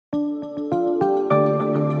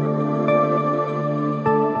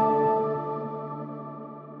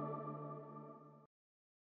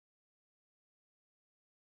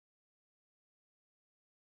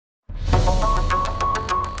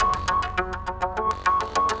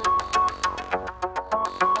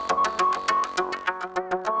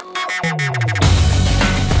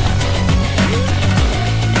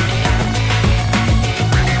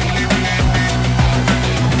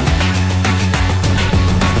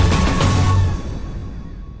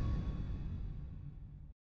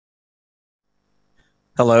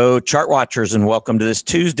Hello, chart watchers, and welcome to this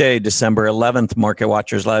Tuesday, December 11th Market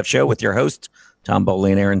Watchers Live Show with your host, Tom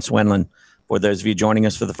Bowley and Erin. For those of you joining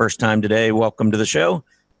us for the first time today, welcome to the show.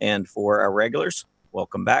 And for our regulars,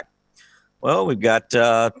 welcome back. Well, we've got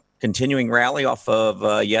continuing rally off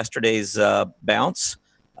of yesterday's bounce,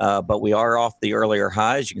 but we are off the earlier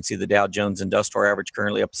highs. You can see the Dow Jones Industrial Average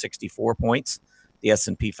currently up 64 points, the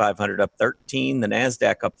S&P 500 up 13, the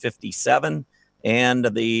NASDAQ up 57, and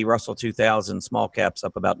the Russell 2000 small caps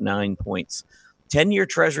up about 9 points. 10-year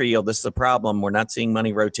Treasury yield, this is a problem. We're not seeing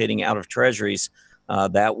money rotating out of Treasuries.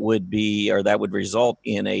 That would result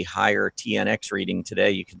in a higher TNX reading today.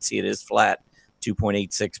 You can see it is flat,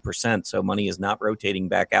 2.86%. So money is not rotating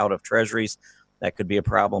back out of Treasuries. That could be a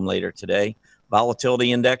problem later today.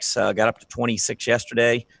 Volatility index got up to 26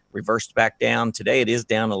 yesterday, reversed back down. Today it is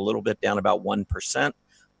down a little bit, down about 1%.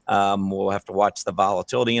 We'll have to watch the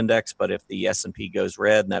volatility index, but if the S&P goes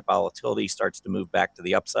red and that volatility starts to move back to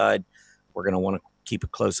the upside, we're going to want to keep a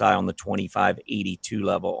close eye on the 2582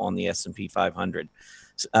 level on the S&P 500.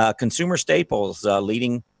 Consumer staples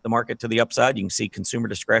leading the market to the upside. You can see consumer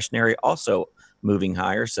discretionary also moving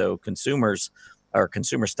higher. So consumer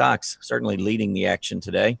stocks certainly leading the action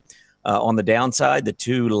today. On the downside, the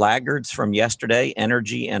two laggards from yesterday,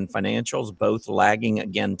 energy and financials, both lagging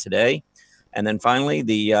again today. And then finally,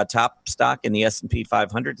 the top stock in the S&P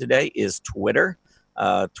 500 today is Twitter.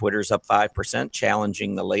 Twitter's up 5%,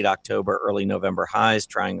 challenging the late October, early November highs,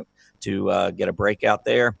 trying to get a breakout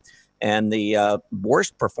there. And the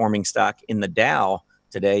worst performing stock in the Dow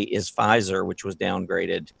today is Pfizer, which was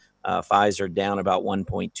downgraded. Pfizer down about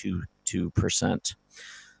 1.22%.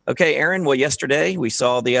 Okay, Erin, well, yesterday we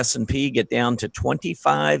saw the S&P get down to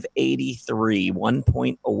 2583, 1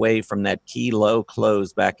 point away from that key low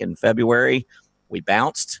close back in February. We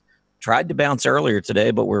bounced, tried to bounce earlier today,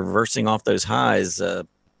 but we're reversing off those highs. I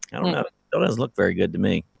don't know. It doesn't look very good to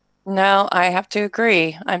me. No, I have to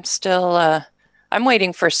agree. I'm still, I'm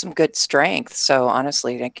waiting for some good strength. So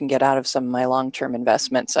honestly, I can get out of some of my long-term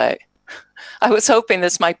investments. I was hoping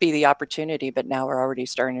this might be the opportunity, but now we're already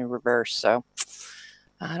starting to reverse. So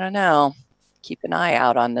I don't know. Keep an eye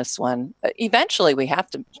out on this one. Eventually, we have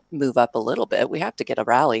to move up a little bit. We have to get a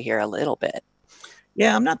rally here a little bit.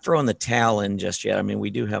 Yeah, I'm not throwing the towel in just yet. I mean,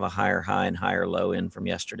 we do have a higher high and higher low in from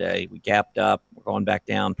yesterday. We gapped up. We're going back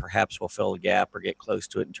down. Perhaps we'll fill the gap or get close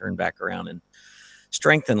to it and turn back around and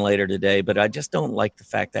strengthen later today. But I just don't like the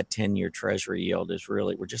fact that 10-year Treasury yield is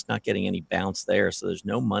really, we're just not getting any bounce there. So there's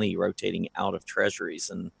no money rotating out of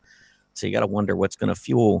Treasuries. And so you got to wonder what's going to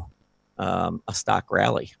fuel a stock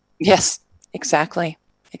rally. Yes, exactly.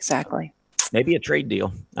 Exactly. Maybe a trade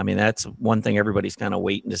deal. I mean, that's one thing everybody's kind of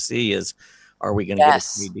waiting to see is, are we going to get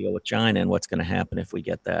a trade deal with China, and what's going to happen if we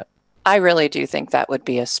get that? I really do think that would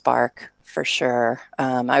be a spark for sure.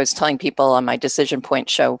 I was telling people on my Decision Point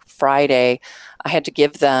show Friday, I had to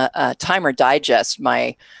give the Timer Digest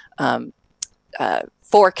my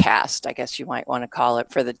forecast, I guess you might want to call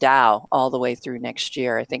it, for the Dow all the way through next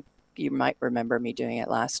year. I think you might remember me doing it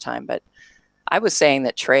last time, but I was saying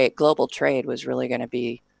that global trade was really going to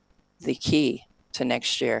be the key to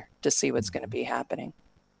next year to see what's going to be happening.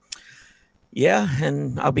 Yeah,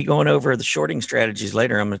 and I'll be going over the shorting strategies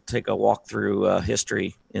later. I'm going to take a walk through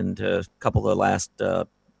history into a couple of the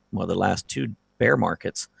last two bear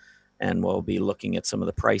markets, and we'll be looking at some of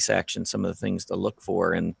the price action, some of the things to look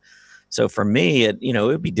for. And so for me, it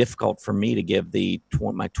would be difficult for me to give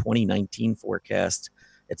my 2019 forecast.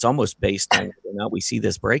 It's almost based on whether or not we see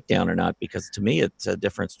this breakdown or not, because to me, it's a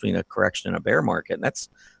difference between a correction and a bear market. And that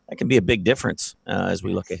can be a big difference as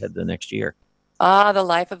we look ahead to the next year. The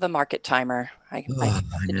life of the market timer. I know.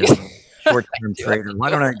 Short-term trader. Why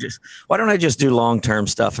don't I just do long-term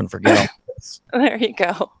stuff and forget all this? There you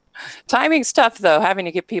go. Timing stuff, though, having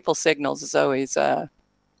to give people signals is always a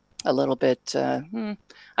little bit.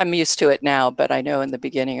 I'm used to it now, but I know in the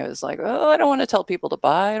beginning it was like, oh, I don't want to tell people to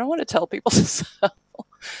buy. I don't want to tell people to sell.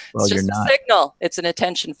 Well, it's just a signal. It's an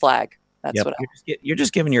attention flag. That's what you're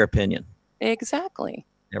just giving your opinion. Exactly.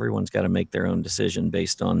 Everyone's got to make their own decision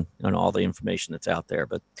based on all the information that's out there.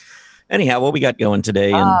 But anyhow, what we got going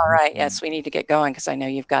today? All right. Yes, we need to get going because I know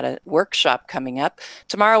you've got a workshop coming up.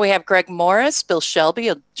 Tomorrow we have Greg Morris. Bill Shelby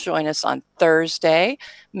will join us on Thursday.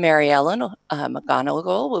 Mary Ellen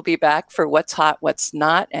McGonigal will be back for What's Hot, What's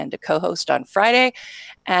Not, and to co-host on Friday.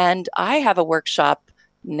 And I have a workshop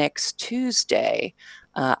next Tuesday.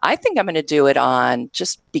 I think I'm going to do it on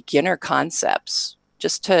just beginner concepts,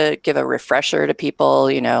 just to give a refresher to people,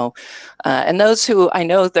 and those who, I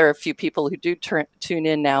know there are a few people who do tune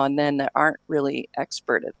in now and then that aren't really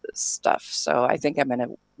expert at this stuff. So I think I'm going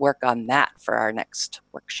to work on that for our next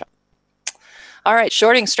workshop. All right,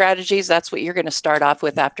 shorting strategies, that's what you're going to start off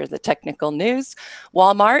with after the technical news.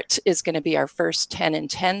 Walmart is going to be our first 10 and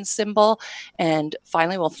 10 symbol. And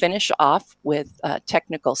finally, we'll finish off with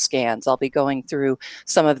technical scans. I'll be going through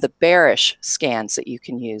some of the bearish scans that you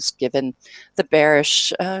can use, given the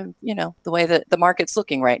bearish, the way that the market's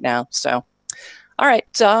looking right now. So, all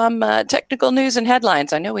right, technical news and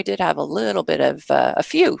headlines. I know we did have a little bit of a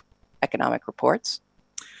few economic reports.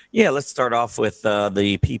 Yeah, let's start off with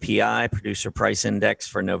the PPI, Producer Price Index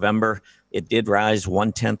for November. It did rise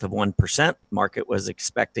 0.1%. Market was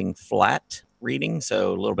expecting flat reading,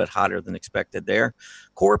 so a little bit hotter than expected there.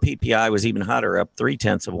 Core PPI was even hotter, up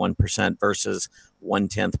 0.3% versus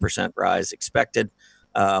 0.1% rise expected.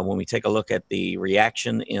 When we take a look at the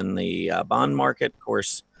reaction in the bond market, of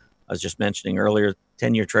course, I was just mentioning earlier,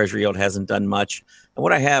 10-year Treasury yield hasn't done much. And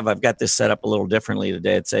what I've got this set up a little differently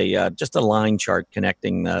today. It's a just a line chart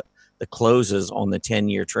connecting the closes on the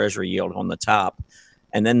 10-year Treasury yield on the top.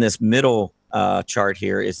 And then this middle chart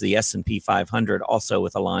here is the S&P 500, also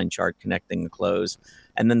with a line chart connecting the close.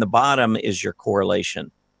 And then the bottom is your correlation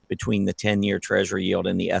between the 10-year Treasury yield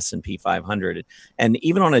and the S&P 500. And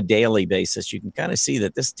even on a daily basis, you can kind of see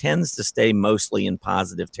that this tends to stay mostly in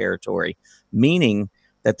positive territory, meaning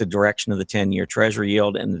that the direction of the 10-year Treasury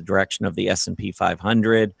yield and the direction of the S&P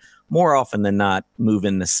 500 more often than not move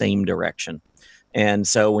in the same direction. And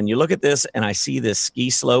so when you look at this and I see this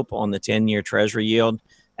ski slope on the 10-year Treasury yield,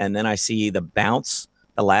 and then I see the bounce,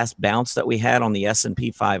 the last bounce that we had on the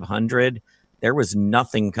S&P 500, there was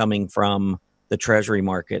nothing coming from the Treasury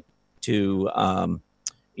market to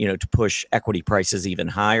push equity prices even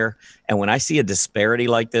higher. And when I see a disparity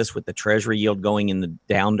like this with the Treasury yield going in the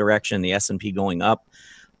down direction, the S&P going up,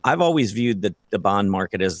 I've always viewed the bond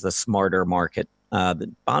market as the smarter market.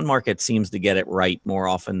 The bond market seems to get it right more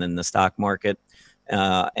often than the stock market.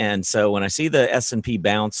 And so when I see the S&P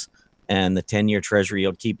bounce and the 10-year Treasury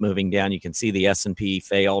yield keep moving down, you can see the S&P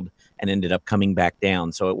failed and ended up coming back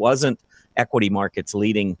down. So it wasn't equity markets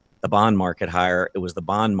leading the bond market higher. It was the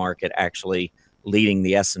bond market actually leading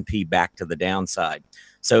the S&P back to the downside.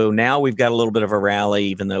 So now we've got a little bit of a rally,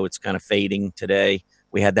 even though it's kind of fading today.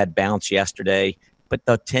 We had that bounce yesterday, but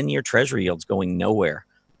the 10-year Treasury yield's going nowhere.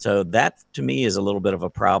 So that, to me, is a little bit of a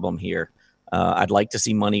problem here. I'd like to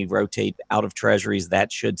see money rotate out of Treasuries.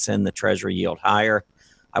 That should send the Treasury yield higher.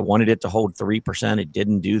 I wanted it to hold 3%. It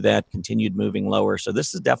didn't do that, continued moving lower. So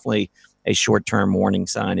this is definitely a short-term warning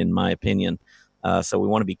sign, in my opinion. So we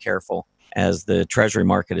want to be careful as the Treasury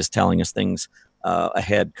market is telling us things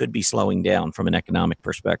ahead could be slowing down from an economic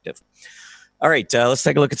perspective. All right, let's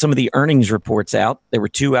take a look at some of the earnings reports out. There were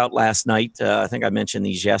two out last night. I think I mentioned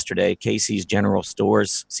these yesterday. Casey's General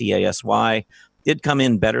Stores, CASY, did come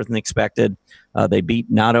in better than expected. They beat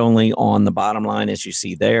not only on the bottom line, as you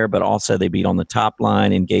see there, but also they beat on the top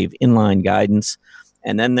line and gave inline guidance.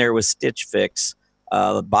 And then there was Stitch Fix.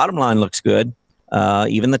 The bottom line looks good.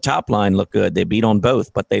 Even the top line looked good. They beat on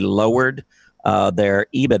both, but they lowered their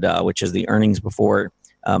EBITDA, which is the earnings before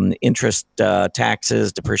interest,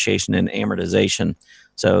 taxes, depreciation, and amortization.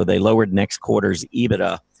 So they lowered next quarter's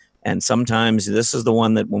EBITDA. And sometimes this is the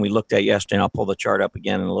one that when we looked at yesterday, and I'll pull the chart up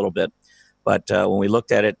again in a little bit, but when we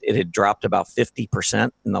looked at it, it had dropped about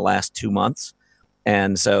 50% in the last 2 months.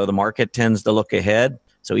 And so the market tends to look ahead.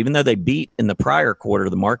 So even though they beat in the prior quarter,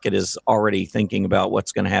 the market is already thinking about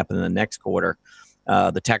what's going to happen in the next quarter.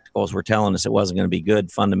 The technicals were telling us it wasn't going to be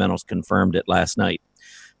good. Fundamentals confirmed it last night.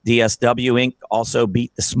 DSW Inc. also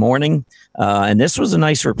beat this morning. And this was a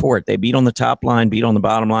nice report. They beat on the top line, beat on the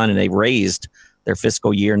bottom line, and they raised their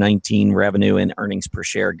fiscal year 19 revenue and earnings per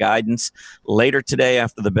share guidance. Later today,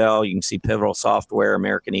 after the bell, you can see Pivotal Software,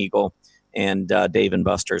 American Eagle, and Dave &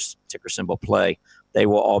 Buster's, ticker symbol PLAY. They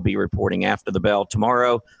will all be reporting after the bell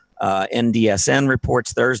tomorrow. NDSN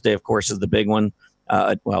reports Thursday, of course, is the big one.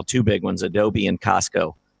 Well, two big ones, Adobe and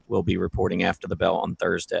Costco, will be reporting after the bell on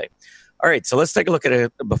Thursday. All right, so let's take a look at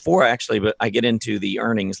it. Before I get into the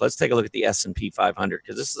earnings, let's take a look at the S&P 500,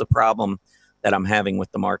 because this is a problem that I'm having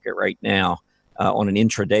with the market right now on an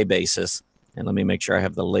intraday basis. And let me make sure I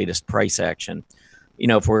have the latest price action. You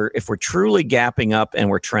know, if we're truly gapping up and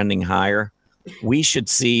we're trending higher, we should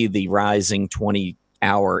see the rising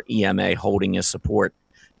 20-hour EMA holding as support,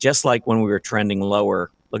 just like when we were trending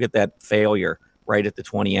lower. Look at that failure right at the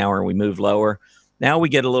 20-hour, and we move lower. Now we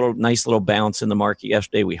get a nice little bounce in the market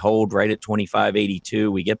yesterday. We hold right at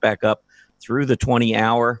 25.82. We get back up through the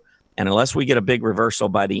 20-hour, and unless we get a big reversal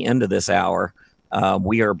by the end of this hour,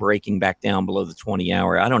 we are breaking back down below the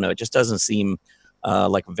 20-hour. I don't know. It just doesn't seem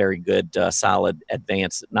like a very good, solid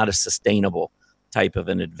advance, not a sustainable type of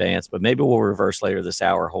an advance, but maybe we'll reverse later this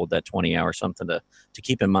hour, hold that 20-hour, something to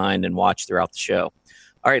keep in mind and watch throughout the show.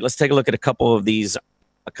 All right, let's take a look at a couple of these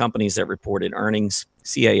companies that reported earnings.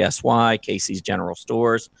 CASY, Casey's General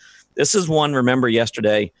Stores. This is one, remember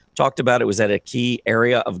yesterday, talked about it was at a key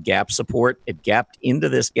area of gap support. It gapped into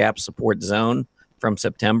this gap support zone from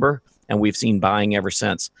September, and we've seen buying ever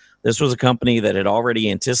since. This was a company that had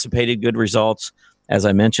already anticipated good results. As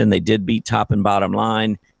I mentioned, they did beat top and bottom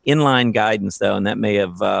line. Inline guidance, though, and that may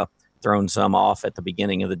have thrown some off at the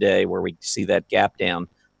beginning of the day where we see that gap down,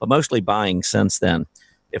 but mostly buying since then.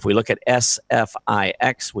 If we look at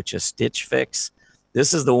SFIX, which is Stitch Fix,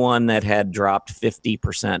 this is the one that had dropped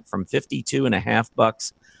 50% from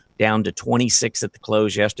 $52.50 down to 26 at the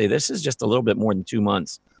close yesterday. This is just a little bit more than 2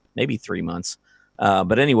 months, maybe 3 months.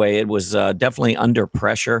 But anyway, it was definitely under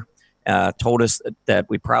pressure. Told us that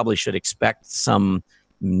we probably should expect some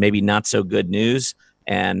maybe not so good news,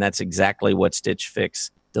 and that's exactly what Stitch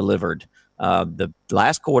Fix delivered. The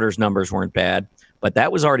last quarter's numbers weren't bad, but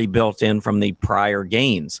that was already built in from the prior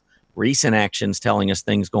gains. Recent actions telling us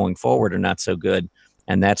things going forward are not so good,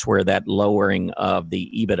 and that's where that lowering of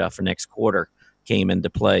the EBITDA for next quarter came into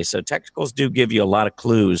play. So technicals do give you a lot of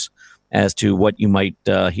clues as to what you might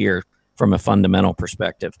hear from a fundamental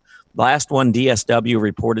perspective. Last one, DSW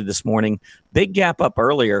reported this morning, big gap up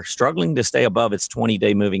earlier, struggling to stay above its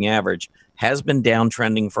 20-day moving average, has been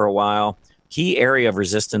downtrending for a while. Key area of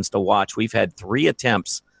resistance to watch. We've had 3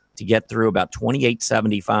 attempts to get through about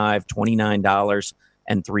 $28.75, $29,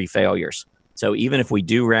 and 3 failures. So even if we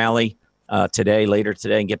do rally later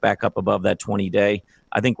today, and get back up above that 20-day,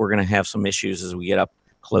 I think we're going to have some issues as we get up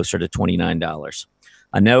closer to $29.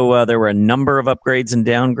 I know there were a number of upgrades and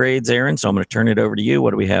downgrades, Erin, so I'm going to turn it over to you.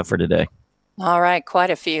 What do we have for today? All right, quite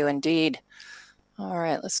a few indeed. All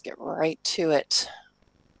right, let's get right to it.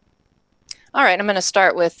 All right, I'm going to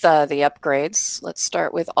start with the upgrades. Let's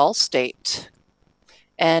start with Allstate.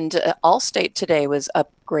 And Allstate today was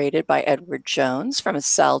upgraded by Edward Jones from a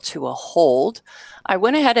sell to a hold. I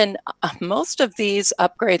went ahead and most of these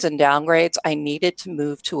upgrades and downgrades, I needed to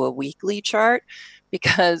move to a weekly chart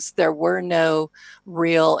because there were no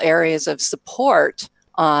real areas of support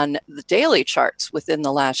on the daily charts within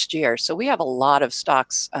the last year. So we have a lot of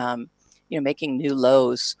stocks, making new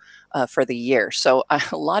lows for the year. So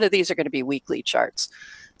a lot of these are going to be weekly charts.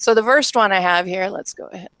 So the first one I have here, let's go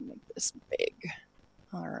ahead and make this big.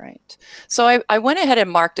 All right. So I went ahead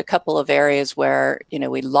and marked a couple of areas where,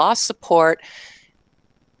 we lost support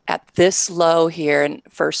at this low here in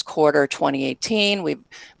first quarter 2018.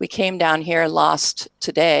 We came down here, lost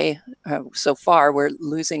today. So far, we're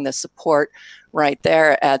losing the support right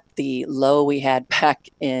there at the low we had back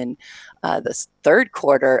in the third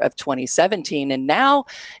quarter of 2017. And now,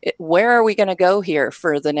 where are we going to go here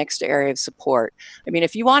for the next area of support? I mean,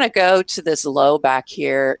 if you want to go to this low back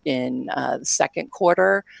here in the second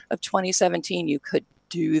quarter of 2017, you could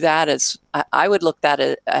do that as, I would look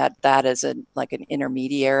at that as like an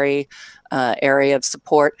intermediary area of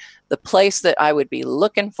support. The place that I would be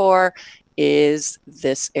looking for is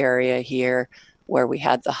this area here where we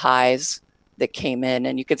had the highs that came in,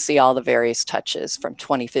 and you could see all the various touches from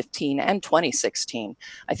 2015 and 2016.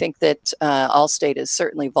 I think that Allstate is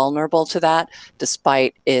certainly vulnerable to that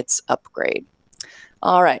despite its upgrade.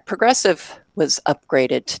 All right, Progressive was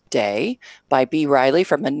upgraded today by B. Riley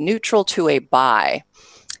from a neutral to a buy.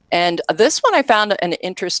 And this one I found an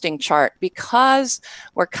interesting chart because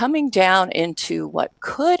we're coming down into what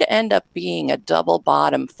could end up being a double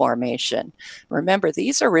bottom formation. Remember,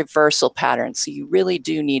 these are reversal patterns, so you really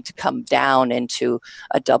do need to come down into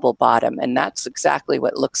a double bottom. And that's exactly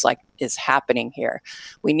what it looks like is happening here.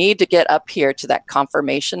 We need to get up here to that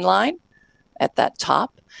confirmation line at that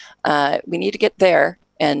top. We need to get there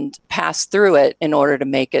and pass through it in order to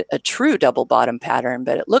make it a true double bottom pattern,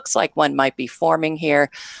 but it looks like one might be forming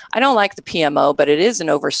here. I don't like the PMO, but it is an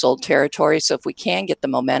oversold territory, so if we can get the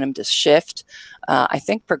momentum to shift, I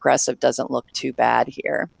think Progressive doesn't look too bad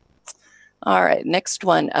here. All right, next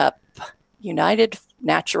one up, United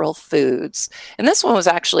Natural Foods. And this one was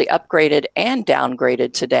actually upgraded and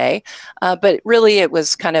downgraded today, but really it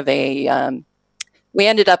was kind of a, we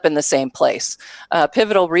ended up in the same place.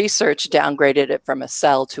 Pivotal Research downgraded it from a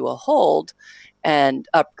sell to a hold and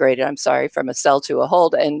upgraded, from a sell to a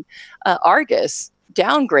hold. And Argus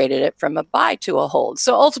downgraded it from a buy to a hold.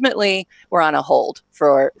 So ultimately, we're on a hold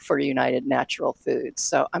for United Natural Foods.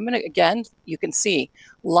 So I'm going to, again, you can see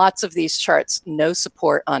lots of these charts, no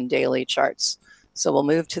support on daily charts. So we'll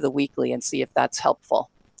move to the weekly and see if that's helpful.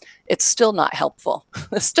 It's still not helpful.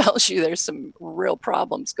 This tells you there's some real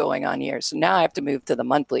problems going on here. So now I have to move to the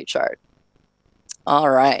monthly chart. All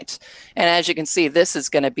right. And as you can see, this is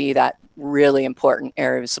going to be that really important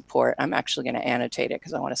area of support. I'm actually going to annotate it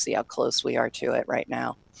because I want to see how close we are to it right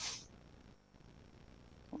now.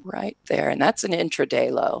 right there. And that's an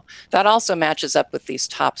intraday low. That also matches up with these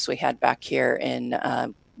tops we had back here in,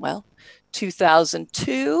 well,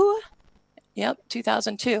 2002. Yep,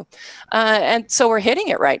 2002. And so we're hitting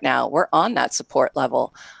it right now. We're on that support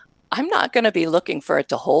level. I'm not going to be looking for it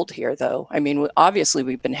to hold here, though. I mean, obviously,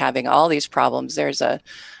 we've been having all these problems. There's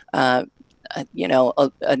an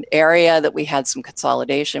area that we had some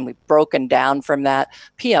consolidation. We've broken down from that.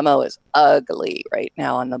 PMO is ugly right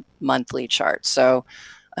now on the monthly chart. So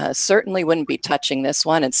certainly wouldn't be touching this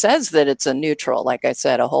one. It says that it's a neutral, like I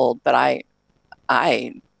said, a hold, but I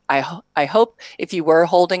hope if you were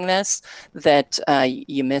holding this that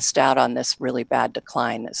you missed out on this really bad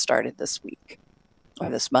decline that started this week. Or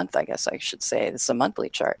this month, I guess I should say. This is a monthly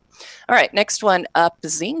chart. All right, next one up,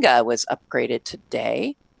 Zynga was upgraded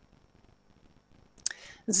today.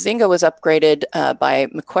 Zynga was upgraded by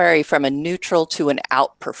Macquarie from a neutral to an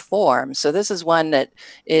outperform. So this is one that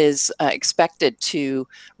is expected to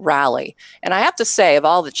rally. And I have to say, of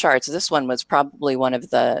all the charts, this one was probably one of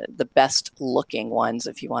the best looking ones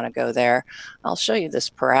if you want to go there. I'll show you this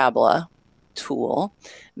parabola tool.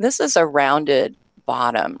 This is a rounded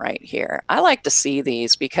bottom right here. I like to see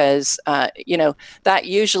these because, that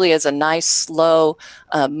usually is a nice slow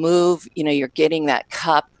move. You're getting that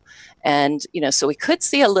cup. And, so we could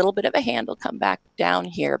see a little bit of a handle come back down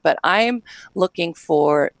here, but I'm looking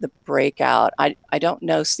for the breakout. I don't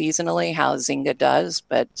know seasonally how Zynga does,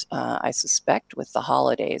 but I suspect with the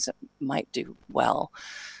holidays, it might do well.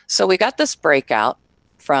 So we got this breakout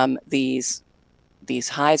from these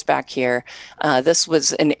highs back here. This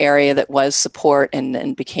was an area that was support and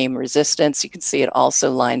then became resistance. You can see it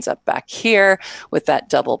also lines up back here with that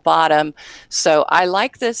double bottom. So I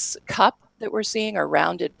like this cup that we're seeing, a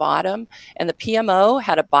rounded bottom, and the PMO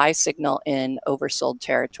had a buy signal in oversold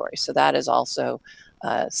territory. So that is also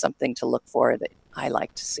something to look for that I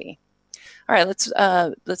like to see. All right,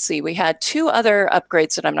 let's see. We had two other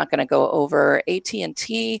upgrades that I'm not going to go over.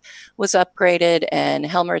 AT&T was upgraded, and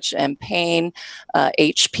Helmerich and Payne,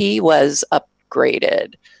 HP was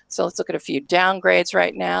upgraded. So let's look at a few downgrades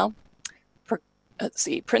right now. Let's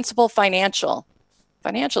see, Principal Financial.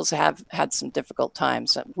 Financials have had some difficult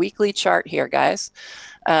times. Weekly chart here, guys.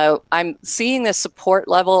 I'm seeing the support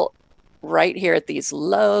level right here at these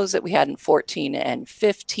lows that we had in 14 and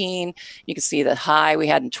 15. You can see the high we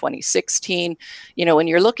had in 2016. When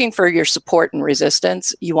you're looking for your support and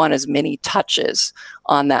resistance, you want as many touches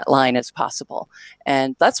on that line as possible.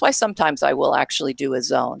 And that's why sometimes I will actually do a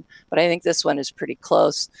zone. But I think this one is pretty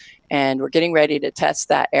close. And we're getting ready to test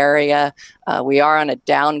that area. We are on a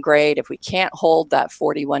downgrade. If we can't hold that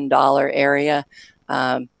 $41 area,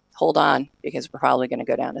 hold on, because we're probably going to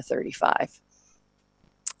go down to 35.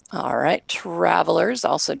 All right, Travelers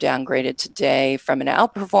also downgraded today from an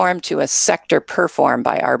outperform to a sector perform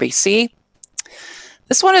by RBC.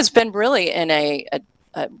 This one has been really in a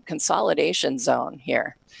consolidation zone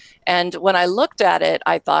here. And when I looked at it,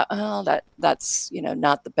 I thought, oh, that's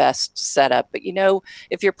not the best setup. But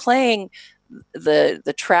if you're playing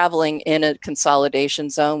the traveling in a consolidation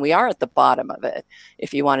zone, we are at the bottom of it.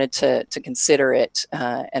 If you wanted to consider it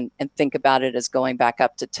and think about it as going back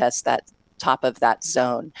up to test that top of that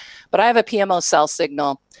zone. But I have a PMO sell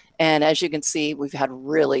signal, and as you can see, we've had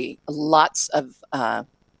really lots of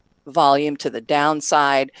volume to the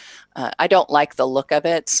downside. I don't like the look of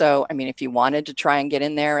it. So, I mean, if you wanted to try and get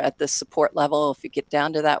in there at this support level, if you get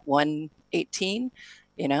down to that 118,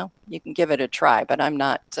 you can give it a try, but I'm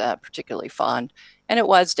not particularly fond. And it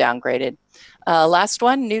was downgraded. Last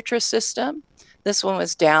one, Nutrisystem. This one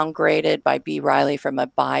was downgraded by B. Riley from a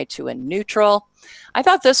buy to a neutral. I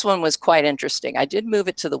thought this one was quite interesting. I did move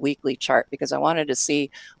it to the weekly chart because I wanted to see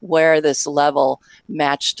where this level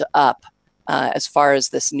matched up as far as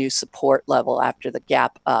this new support level after the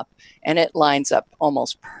gap up. And it lines up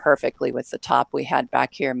almost perfectly with the top we had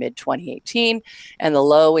back here mid-2018 and the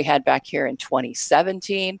low we had back here in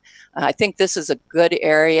 2017. I think this is a good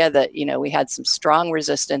area that, we had some strong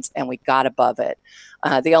resistance and we got above it.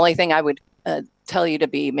 The only thing I would tell you to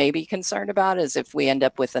be maybe concerned about is if we end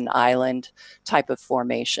up with an island type of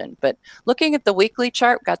formation. But looking at the weekly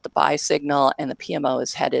chart, we've got the buy signal and the PMO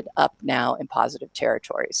is headed up now in positive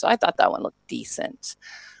territory. So I thought that one looked decent.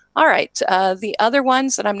 All right, the other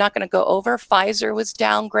ones that I'm not going to go over, Pfizer was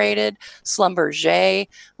downgraded, Schlumberger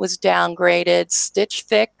was downgraded, Stitch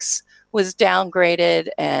Fix was downgraded,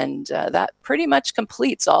 and that pretty much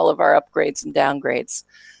completes all of our upgrades and downgrades.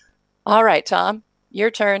 All right, Tom. Your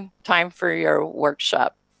turn. Time for your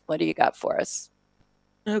workshop. What do you got for us?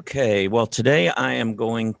 Okay. Well, today I am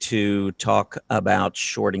going to talk about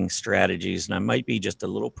shorting strategies, and I might be just a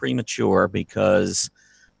little premature because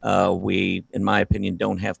we, in my opinion,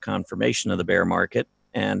 don't have confirmation of the bear market.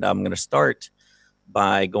 And I'm going to start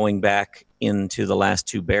by going back into the last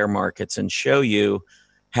two bear markets and show you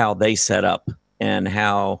how they set up and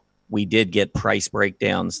how we did get price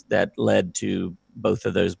breakdowns that led to both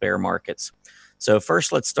of those bear markets. So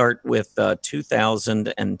first, let's start with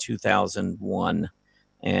 2000 and 2001.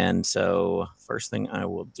 And so first thing I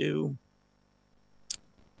will do,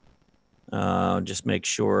 just make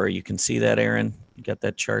sure you can see that, Erin. You got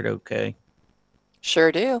that chart okay?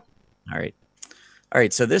 Sure do. All right. All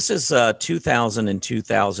right, so this is 2000 and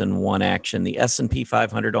 2001 action. The S&P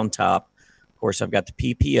 500 on top. Of course, I've got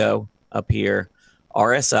the PPO up here,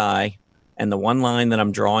 RSI, and the one line that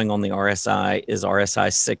I'm drawing on the RSI is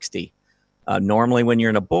RSI 60. Normally, when you're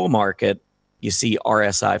in a bull market, you see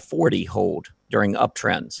RSI 40 hold during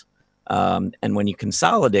uptrends. And when you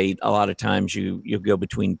consolidate, a lot of times you go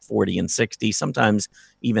between 40 and 60, sometimes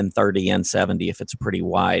even 30 and 70 if it's a pretty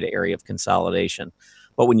wide area of consolidation.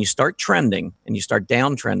 But when you start trending and you start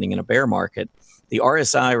downtrending in a bear market, the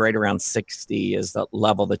RSI right around 60 is the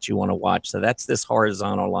level that you want to watch. So that's this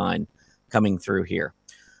horizontal line coming through here.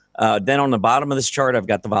 Then on the bottom of this chart, I've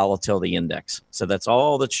got the volatility index. So that's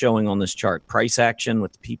all that's showing on this chart. Price action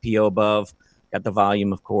with the PPO above, got the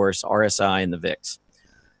volume, of course, RSI and the VIX.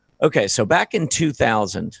 Okay, so back in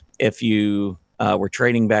 2000, if you were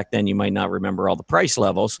trading back then, you might not remember all the price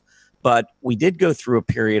levels. But we did go through a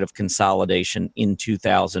period of consolidation in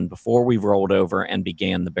 2000 before we rolled over and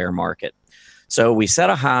began the bear market. So we set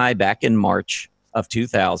a high back in March of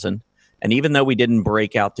 2000. And even though we didn't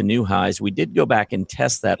break out to new highs, we did go back and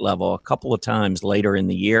test that level a couple of times later in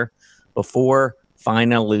the year before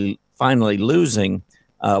finally losing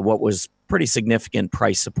what was pretty significant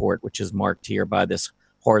price support, which is marked here by this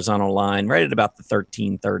horizontal line right at about the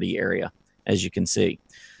 1330 area, as you can see.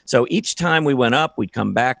 So each time we went up, we'd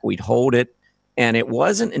come back, we'd hold it. And it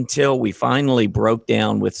wasn't until we finally broke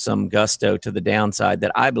down with some gusto to the downside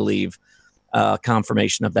that I believe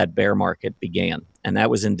confirmation of that bear market began. And that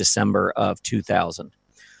was in December of 2000.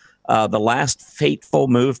 The last fateful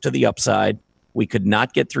move to the upside, we could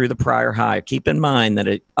not get through the prior high. Keep in mind that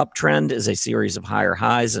an uptrend is a series of higher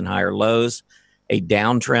highs and higher lows. A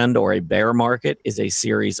downtrend or a bear market is a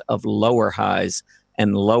series of lower highs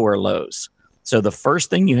and lower lows. So the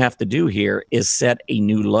first thing you have to do here is set a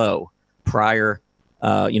new low prior,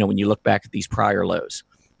 when you look back at these prior lows.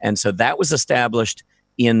 And so that was established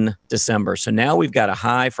in December. So now we've got a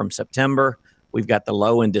high from September, we've got the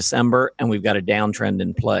low in December, and we've got a downtrend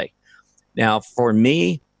in play. Now, for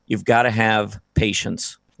me, you've got to have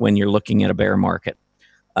patience when you're looking at a bear market.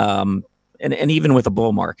 And even with a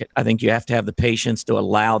bull market, I think you have to have the patience to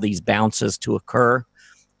allow these bounces to occur.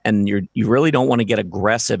 And you really don't want to get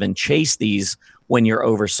aggressive and chase these when you're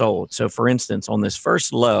oversold. So, for instance, on this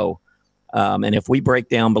first low, and if we break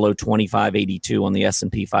down below 2582 on the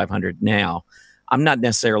S&P 500 now, I'm not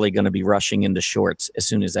necessarily going to be rushing into shorts as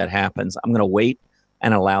soon as that happens. I'm going to wait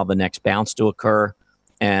and allow the next bounce to occur.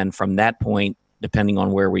 And from that point, depending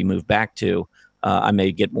on where we move back to, I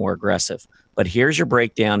may get more aggressive. But here's your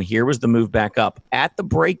breakdown. Here was the move back up. At the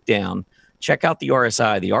breakdown, check out the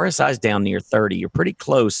RSI. The RSI is down near 30. You're pretty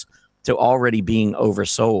close to already being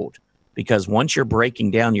oversold because once you're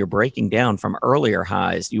breaking down from earlier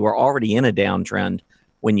highs. You are already in a downtrend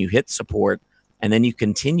when you hit support, and then you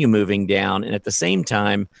continue moving down. And at the same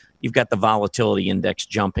time, you've got the volatility index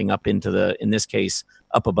jumping up into in this case,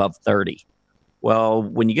 up above 30. Well,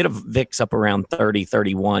 when you get a VIX up around 30,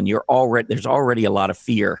 31, there's already a lot of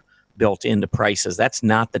fear built into prices. That's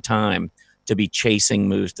not the time to be chasing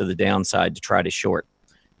moves to the downside to try to short.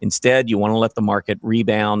 Instead, you want to let the market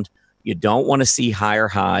rebound. You don't want to see higher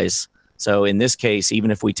highs. So in this case, even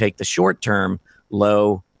if we take the short term,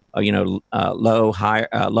 low, low, high,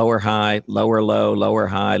 lower high, lower low, lower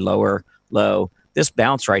high, lower low, this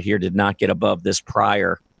bounce right here did not get above this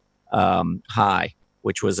prior high,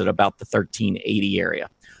 which was at about the 1380 area.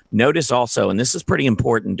 Notice also, and this is pretty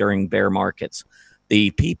important during bear markets,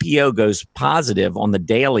 the PPO goes positive on the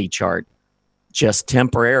daily chart just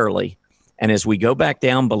temporarily. And as we go back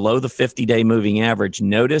down below the 50-day moving average,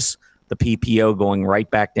 notice the PPO going right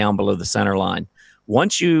back down below the center line.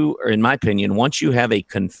 In my opinion, once you have a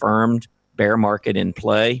confirmed bear market in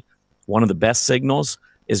play, one of the best signals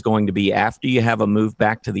is going to be after you have a move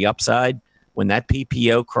back to the upside, when that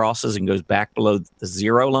PPO crosses and goes back below the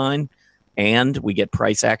zero line, and we get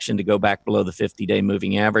price action to go back below the 50-day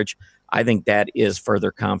moving average, I think that is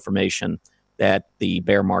further confirmation that the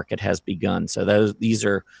bear market has begun. So these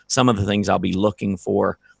are some of the things I'll be looking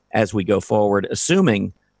for as we go forward,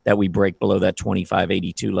 assuming that we break below that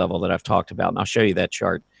 2582 level that I've talked about. And I'll show you that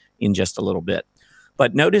chart in just a little bit.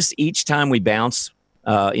 But notice each time we bounce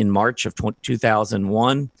in March of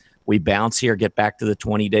 2001, We bounce here, get back to the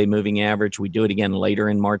 20-day moving average. We do it again later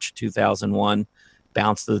in March 2001,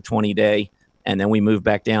 bounce to the 20-day, and then we move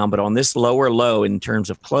back down. But on this lower low in terms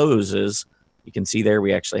of closes, you can see there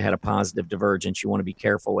we actually had a positive divergence. You want to be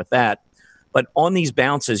careful with that. But on these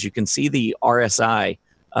bounces, you can see the RSI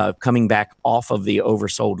coming back off of the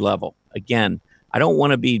oversold level. Again, I don't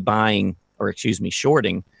want to be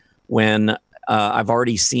shorting when I've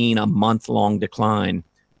already seen a month-long decline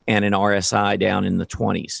and an RSI down in the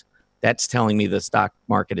 20s. That's telling me the stock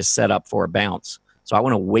market is set up for a bounce. So I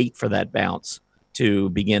want to wait for that bounce to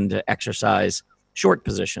begin to exercise short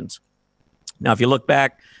positions. Now, if you look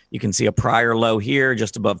back, you can see a prior low here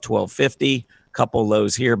just above 1250, couple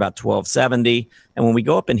lows here about 1270. And when we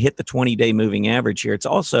go up and hit the 20-day moving average here, it's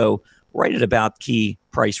also right at about key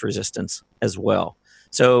price resistance as well.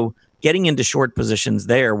 So getting into short positions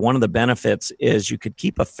there, one of the benefits is you could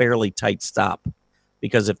keep a fairly tight stop,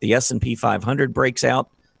 because if the S&P 500 breaks out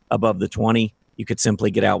above the 20, you could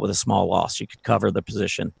simply get out with a small loss. You could cover the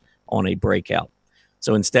position on a breakout.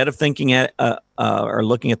 So instead of thinking at or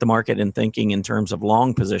looking at the market and thinking in terms of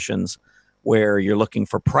long positions where you're looking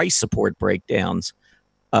for price support breakdowns,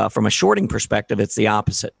 from a shorting perspective, it's the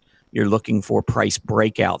opposite. You're looking for price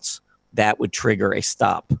breakouts that would trigger a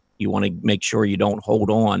stop. You want to make sure you don't hold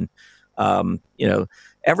on.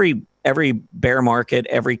 Every bear market,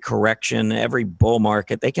 every correction, every bull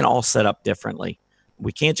market, they can all set up differently.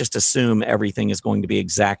 We can't just assume everything is going to be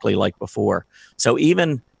exactly like before. So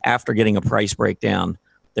even after getting a price breakdown,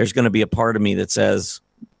 there's going to be a part of me that says,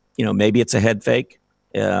 maybe it's a head fake.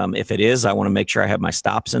 If it is, I want to make sure I have my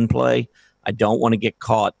stops in play. I don't want to get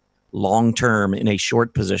caught long-term in a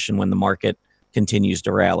short position when the market continues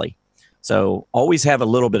to rally. So always have a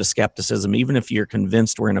little bit of skepticism. Even if you're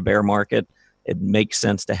convinced we're in a bear market, it makes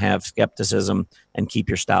sense to have skepticism and keep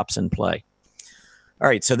your stops in play. All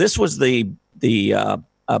right, so this was the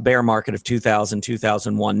bear market of 2000,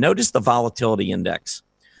 2001. Notice the volatility index.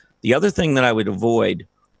 The other thing that I would avoid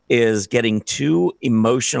is getting too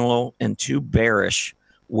emotional and too bearish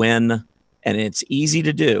and it's easy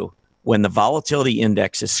to do, when the volatility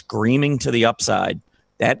index is screaming to the upside.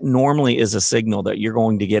 That normally is a signal that you're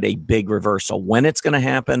going to get a big reversal. When it's going to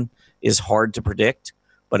happen is hard to predict.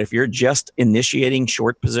 But if you're just initiating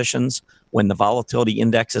short positions when the volatility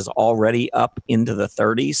index is already up into the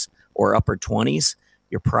 30s or upper 20s,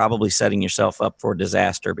 you're probably setting yourself up for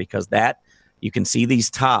disaster, because you can see these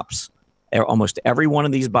tops, almost every one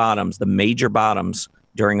of these bottoms, the major bottoms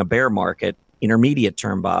during a bear market, intermediate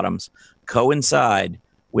term bottoms, coincide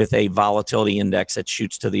with a volatility index that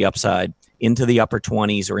shoots to the upside into the upper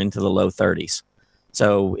 20s or into the low 30s.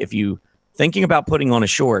 So if you thinking about putting on a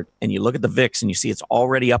short and you look at the VIX and you see it's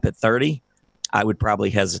already up at 30, I would probably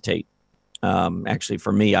hesitate. Actually,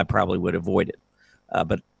 for me, I probably would avoid it.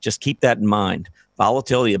 But just keep that in mind.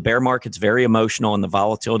 Volatility, a bear market's very emotional, and the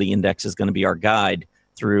volatility index is going to be our guide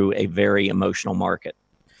through a very emotional market.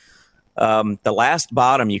 The last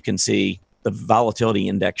bottom, you can see the volatility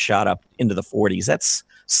index shot up into the 40s. That's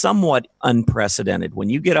somewhat unprecedented. When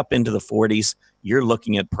you get up into the 40s, you're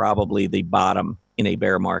looking at probably the bottom in a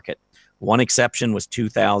bear market. One exception was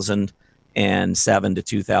 2007 to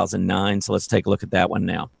 2009. So let's take a look at that one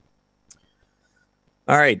now.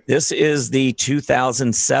 All right, this is the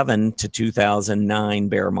 2007 to 2009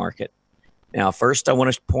 bear market. Now, first, I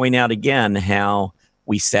want to point out again how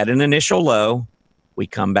we set an initial low. We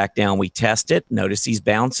come back down, we test it. Notice these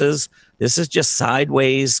bounces. This is just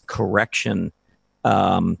sideways correction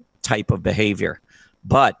type of behavior.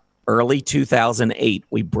 But early 2008,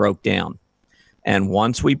 we broke down. And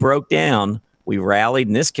once we broke down, we rallied.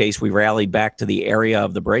 In this case, we rallied back to the area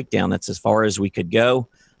of the breakdown. That's as far as we could go.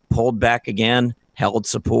 Pulled back again, held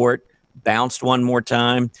support, bounced one more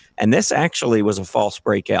time. And this actually was a false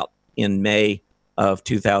breakout in May of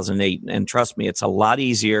 2008. And trust me, it's a lot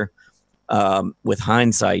easier with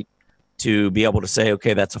hindsight to be able to say,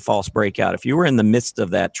 okay, that's a false breakout. If you were in the midst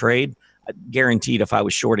of that trade, guaranteed if I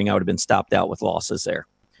was shorting, I would have been stopped out with losses there.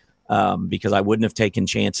 Because I wouldn't have taken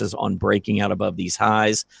chances on breaking out above these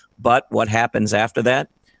highs. But what happens after that?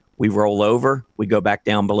 We roll over. We go back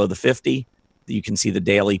down below the 50. You can see the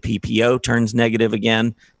daily PPO turns negative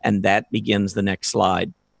again, and that begins the next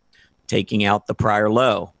slide, taking out the prior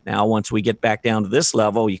low. Now, once we get back down to this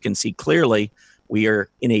level, you can see clearly we are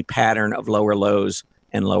in a pattern of lower lows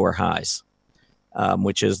and lower highs,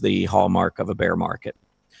 which is the hallmark of a bear market.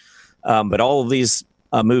 But all of these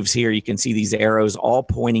moves here, you can see these arrows all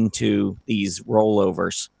pointing to these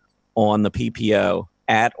rollovers on the PPO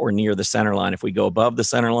at or near the center line. If we go above the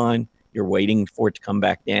center line, you're waiting for it to come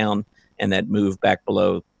back down and that move back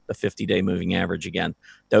below the 50-day moving average again.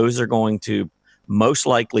 Those are going to most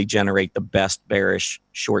likely generate the best bearish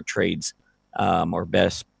short trades or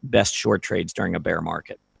best short trades during a bear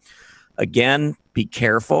market. Again, be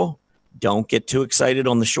careful. Don't get too excited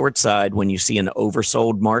on the short side when you see an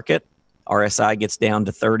oversold market. RSI gets down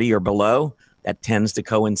to 30 or below. That tends to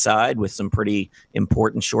coincide with some pretty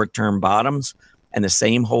important short-term bottoms. And the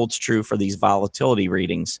same holds true for these volatility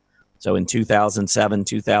readings. So in 2007,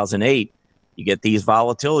 2008, you get these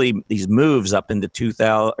volatility, these moves up into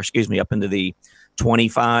up into the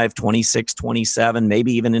 25, 26, 27,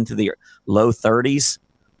 maybe even into the low 30s.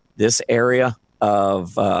 This area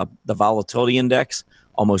of the volatility index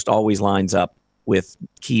almost always lines up with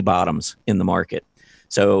key bottoms in the market.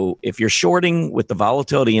 So if you're shorting with the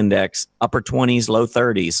volatility index, upper 20s, low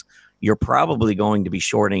 30s, you're probably going to be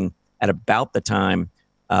shorting at about the time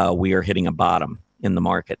we are hitting a bottom in the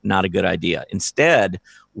market. Not a good idea. Instead,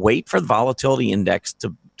 wait for the volatility index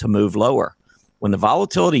to move lower. When the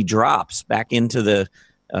volatility drops back into the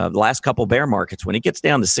last couple bear markets, when it gets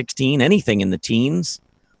down to 16, anything in the teens,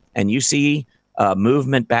 and you see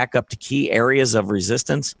movement back up to key areas of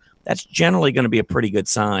resistance, that's generally going to be a pretty good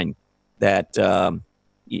sign that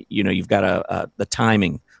you've got the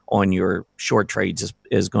timing on your short trades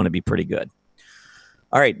is going to be pretty good.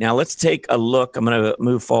 All right, now let's take a look. I'm going to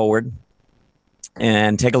move forward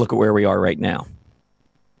and take a look at where we are right now.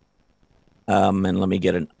 And let me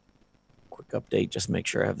get a quick update, just make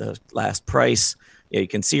sure I have the last price. Yeah, you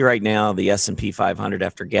can see right now the S&P 500,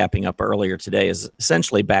 after gapping up earlier today, is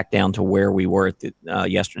essentially back down to where we were at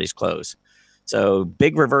yesterday's close. So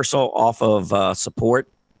big reversal off of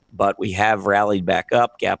support, but we have rallied back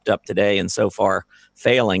up, gapped up today, and so far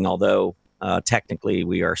failing, although technically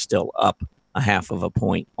we are still up a half of a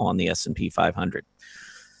point on the S&P 500.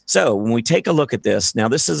 So when we take a look at this, now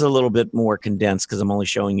this is a little bit more condensed because I'm only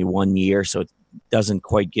showing you 1 year, so it doesn't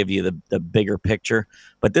quite give you the bigger picture,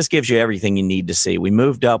 but this gives you everything you need to see. We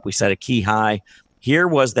moved up, we set a key high. Here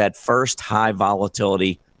was that first high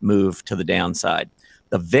volatility move to the downside.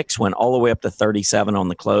 The VIX went all the way up to 37 on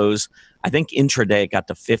the close. I think intraday it got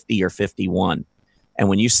to 50 or 51. And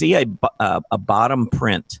when you see a bottom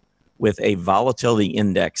print with a volatility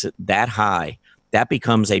index that high, that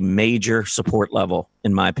becomes a major support level,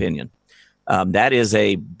 in my opinion. That is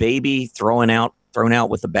a baby thrown out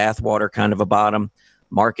with the bathwater kind of a bottom.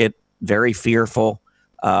 Market very fearful.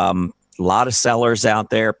 A lot of sellers out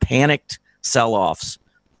there. Panicked sell-offs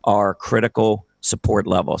are critical support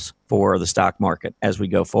levels for the stock market as we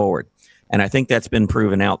go forward. And I think that's been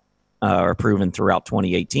proven throughout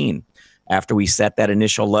 2018. After we set that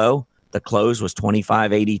initial low, the close was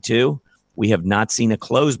 25.82. We have not seen a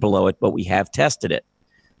close below it, but we have tested it.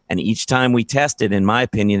 And each time we test it, in my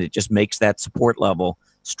opinion, it just makes that support level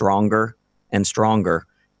stronger and stronger,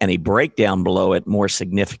 and a breakdown below it more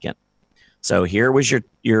significant. So here was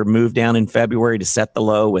your move down in February to set the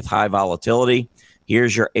low with high volatility.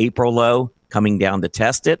 Here's your April low coming down to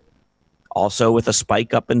test it, also with a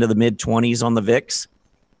spike up into the mid-20s on the VIX.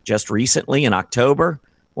 Just recently in October,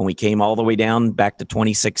 when we came all the way down back to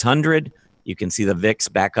 2,600, you can see the VIX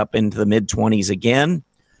back up into the mid-20s again.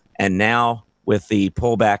 And now with the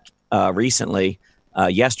pullback recently,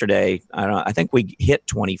 yesterday, I think we hit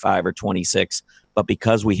 25 or 26, but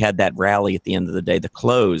because we had that rally at the end of the day, the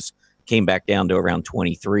close came back down to around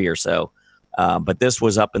 23 or so. But this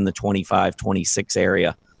was up in the 25, 26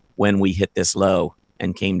 area when we hit this low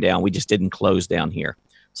and came down. We just didn't close down here.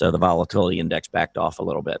 So the volatility index backed off a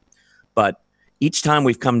little bit. But each time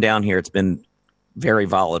we've come down here, it's been very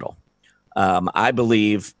volatile. I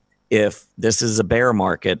believe if this is a bear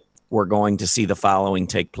market, we're going to see the following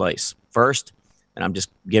take place. First, and I'm just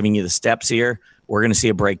giving you the steps here, we're going to see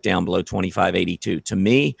a breakdown below 25.82. To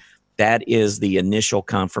me, that is the initial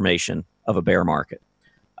confirmation of a bear market.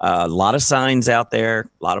 A lot of signs out there.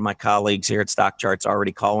 A lot of my colleagues here at Stock Charts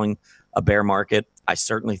already calling a bear market. I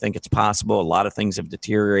certainly think it's possible. A lot of things have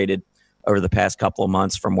deteriorated over the past couple of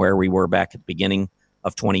months from where we were back at the beginning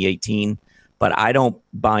of 2018. But I don't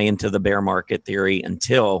buy into the bear market theory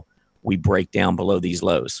until we break down below these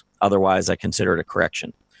lows. Otherwise, I consider it a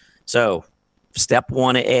correction. So step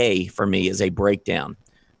 1A for me is a breakdown.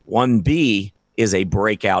 1B is a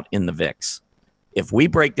breakout in the VIX. If we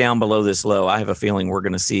break down below this low, I have a feeling we're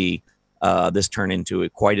going to see this turn into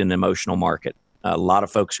quite an emotional market. A lot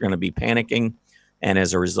of folks are going to be panicking. And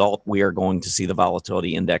as a result, we are going to see the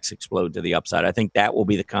volatility index explode to the upside. I think that will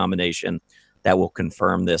be the combination that will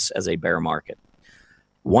confirm this as a bear market.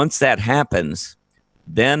 Once that happens,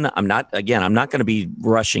 then I'm not going to be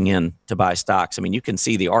rushing in to buy stocks. I mean, you can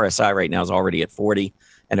see the RSI right now is already at 40.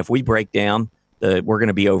 And if we break down, we're going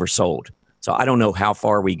to be oversold. So I don't know how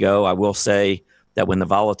far we go. I will say that when the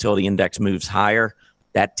volatility index moves higher,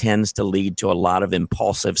 that tends to lead to a lot of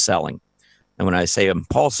impulsive selling. And when I say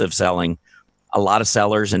impulsive selling, a lot of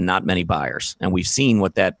sellers and not many buyers. And we've seen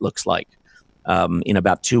what that looks like. In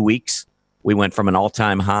about 2 weeks, we went from an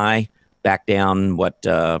all-time high back down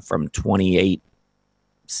from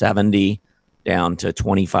 2870 down to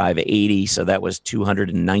 2580. So that was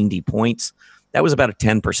 290 points. That was about a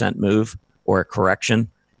 10% move or a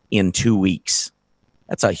correction in 2 weeks.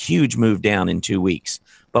 That's a huge move down in 2 weeks.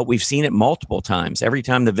 But we've seen it multiple times. Every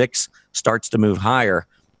time the VIX starts to move higher,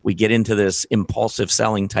 we get into this impulsive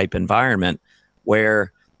selling type environment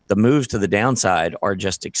where the moves to the downside are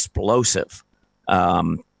just explosive.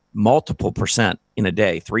 Multiple percent in a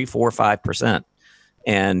day, 3, 4, 5%.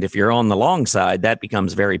 And if you're on the long side, that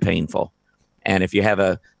becomes very painful. And if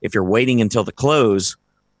you're waiting until the close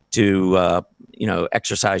to,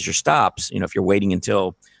 exercise your stops, if you're waiting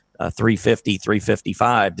until 350,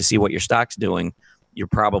 355 to see what your stock's doing, you're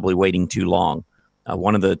probably waiting too long.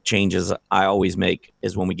 One of the changes I always make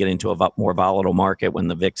is when we get into a more volatile market, when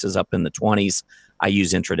the VIX is up in the 20s, I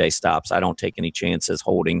use intraday stops. I don't take any chances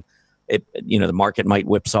holding it. The market might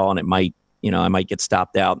whipsaw and it might, I might get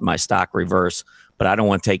stopped out in my stock reverse, but I don't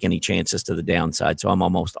want to take any chances to the downside. So I'm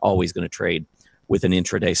almost always going to trade with an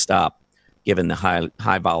intraday stop, given the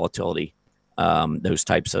high volatility, those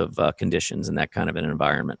types of conditions in that kind of an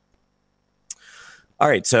environment. All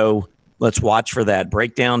right, so let's watch for that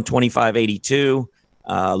breakdown, 2582.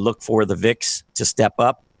 Look for the VIX to step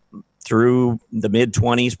up through the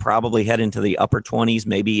mid-20s, probably head into the upper 20s,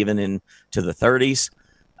 maybe even into the 30s.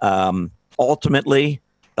 Ultimately,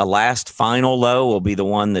 the last final low will be the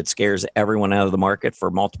one that scares everyone out of the market for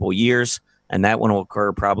multiple years, and that one will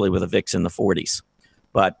occur probably with a VIX in the 40s.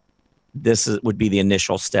 But this would be the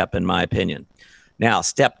initial step, in my opinion. Now,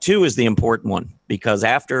 step 2 is the important one, because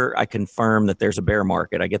after I confirm that there's a bear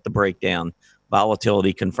market, I get the breakdown,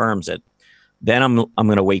 volatility confirms it, then I'm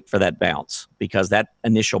going to wait for that bounce, because that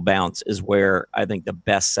initial bounce is where I think the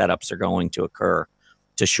best setups are going to occur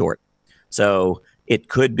to short. So it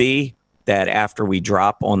could be that after we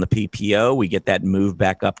drop on the PPO, we get that move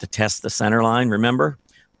back up to test the center line, remember?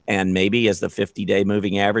 And maybe as the 50-day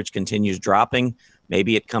moving average continues dropping,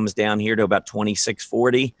 maybe it comes down here to about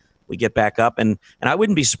 2640. We get back up, and I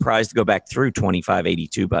wouldn't be surprised to go back through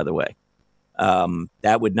 2582, by the way.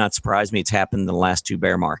 That would not surprise me. It's happened in the last 2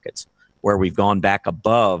 bear markets where we've gone back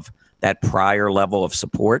above that prior level of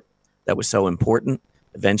support that was so important.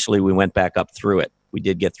 Eventually, we went back up through it. We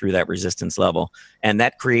did get through that resistance level, and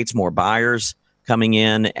that creates more buyers coming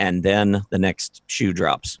in, and then the next shoe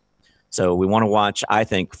drops. So we want to watch, I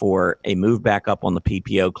think, for a move back up on the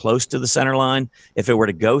PPO close to the center line. If it were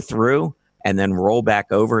to go through and then roll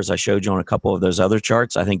back over, as I showed you on a couple of those other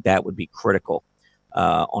charts, I think that would be critical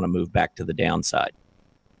on a move back to the downside.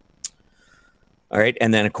 All right,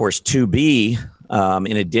 and then, of course, 2B,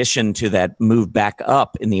 in addition to that move back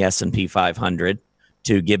up in the S&P 500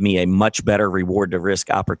 to give me a much better reward to risk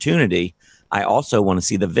opportunity, I also want to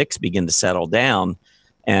see the VIX begin to settle down.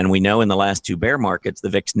 And we know in the last 2 bear markets, the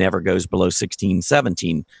VIX never goes below 16,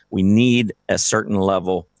 17. We need a certain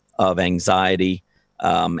level of anxiety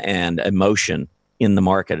and emotion in the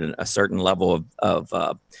market, and a certain level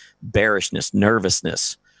of bearishness,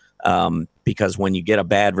 nervousness, because when you get a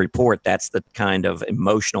bad report, that's the kind of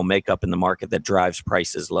emotional makeup in the market that drives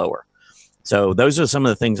prices lower. So those are some of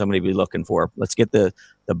the things I'm going to be looking for. Let's get the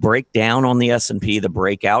breakdown on the S&P, the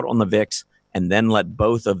breakout on the VIX, and then let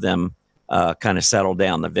both of them kind of settle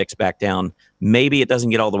down. The VIX back down. Maybe it doesn't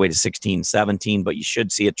get all the way to 16, 17, but you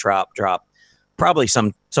should see it drop probably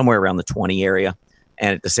somewhere around the 20 area.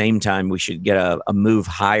 And at the same time, we should get a move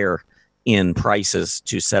higher in prices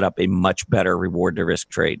to set up a much better reward to risk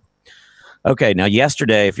trade. Okay, now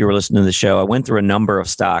yesterday, if you were listening to the show, I went through a number of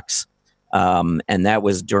stocks, and that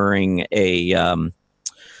was during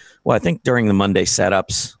I think during the Monday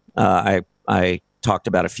setups. I talked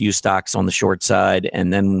about a few stocks on the short side,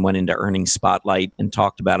 and then went into earnings spotlight and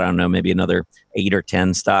talked about, I don't know, maybe another 8 or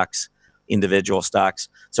 10 stocks, individual stocks.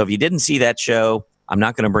 So if you didn't see that show, I'm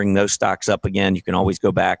not going to bring those stocks up again. You can always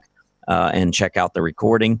go back and check out the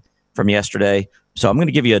recording from yesterday. So I'm going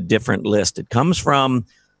to give you a different list. It comes from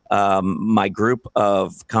my group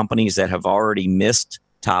of companies that have already missed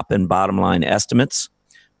top and bottom line estimates,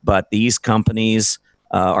 but these companies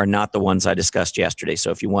are not the ones I discussed yesterday.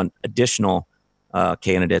 So if you want additional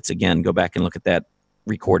candidates, again, go back and look at that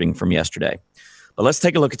recording from yesterday. But let's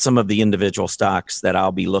take a look at some of the individual stocks that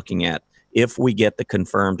I'll be looking at if we get the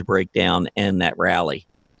confirmed breakdown and that rally.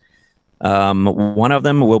 One of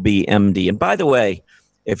them will be MD. And by the way,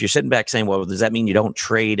 if you're sitting back saying, well, does that mean you don't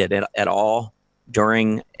trade at all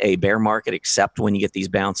during a bear market except when you get these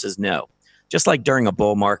bounces? No. just like during a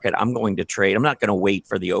bull market, I'm going to trade. I'm not going to wait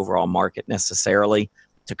for the overall market necessarily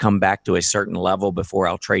to come back to a certain level before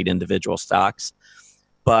I'll trade individual stocks.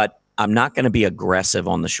 But I'm not going to be aggressive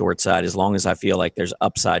on the short side as long as I feel like there's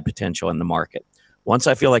upside potential in the market. Once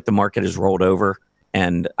I feel like the market is rolled over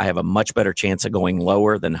and I have a much better chance of going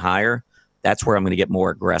lower than higher, that's where I'm going to get more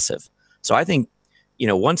aggressive. So I think,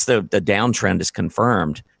 once the downtrend is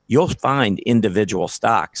confirmed, you'll find individual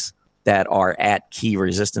stocks that are at key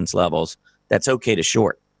resistance levels that's okay to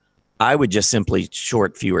short. I would just simply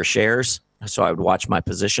short fewer shares. So I would watch my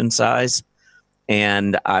position size,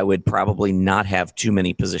 and I would probably not have too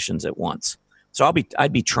many positions at once. So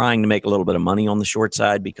I'd be trying to make a little bit of money on the short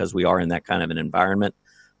side because we are in that kind of an environment,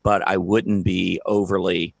 but I wouldn't be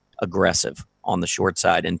overly aggressive on the short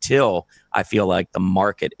side until I feel like the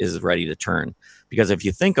market is ready to turn. Because if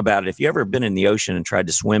you think about it, if you ever been in the ocean and tried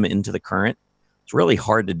to swim into the current, it's really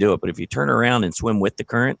hard to do it. But if you turn around and swim with the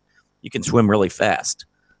current, you can swim really fast.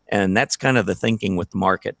 And that's kind of the thinking with the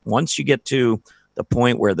market. Once you get to the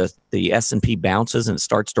point where the S&P bounces and it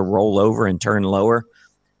starts to roll over and turn lower,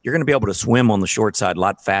 you're going to be able to swim on the short side a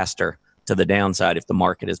lot faster to the downside if the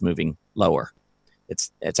market is moving lower.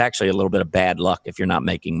 It's actually a little bit of bad luck if you're not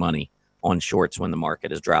making money on shorts when the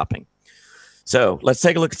market is dropping. So let's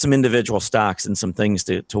take a look at some individual stocks and some things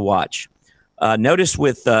to watch. Notice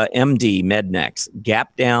with MD, Mednex,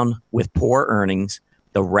 gap down with poor earnings.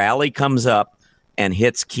 The rally comes up and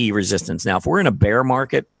hits key resistance. Now, if we're in a bear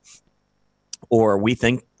market, or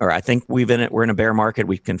I think we're in a bear market,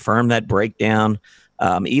 we've confirmed that breakdown.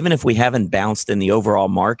 Even if we haven't bounced in the overall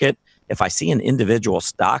market, if I see an individual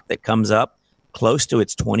stock that comes up close to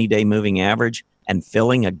its 20-day moving average and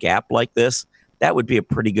filling a gap like this, that would be a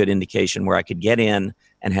pretty good indication where I could get in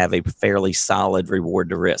and have a fairly solid reward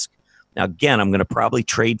to risk. Now, again, I'm going to probably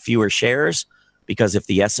trade fewer shares because if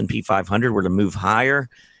the S&P 500 were to move higher,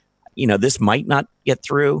 this might not get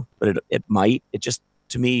through, but it might. It just,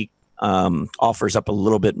 to me, offers up a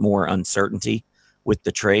little bit more uncertainty with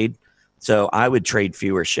the trade. So I would trade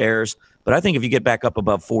fewer shares. But I think if you get back up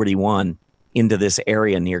above 41 into this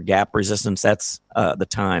area near gap resistance, that's the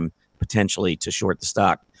time potentially to short the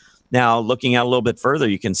stock. Now, looking out a little bit further,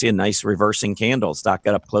 you can see a nice reversing candle. Stock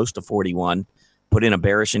got up close to 41, put in a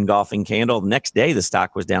bearish engulfing candle. The next day, the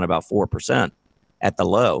stock was down about 4% at the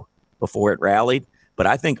low before it rallied. But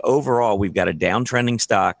I think overall, we've got a downtrending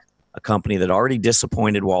stock, a company that already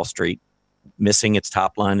disappointed Wall Street, missing its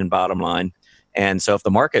top line and bottom line. And so if the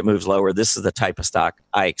market moves lower, this is the type of stock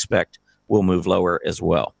I expect will move lower as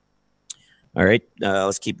well. All right,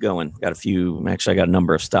 let's keep going. I got a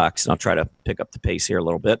number of stocks, and I'll try to pick up the pace here a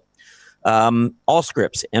little bit.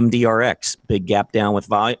 Allscripts, MDRX, big gap down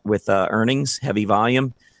with earnings, heavy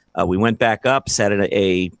volume. We went back up, set at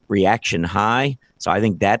a reaction high. So I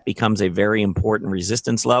think that becomes a very important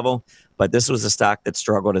resistance level. But this was a stock that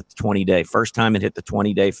struggled at the 20-day. First time it hit the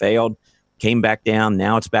 20-day, failed, came back down.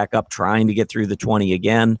 Now it's back up trying to get through the 20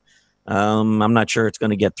 again. I'm not sure it's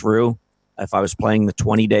going to get through. If I was playing the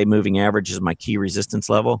 20-day moving average as my key resistance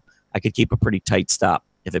level, I could keep a pretty tight stop.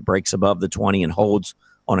 If it breaks above the 20 and holds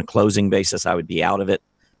on a closing basis, I would be out of it.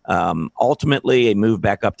 Ultimately, a move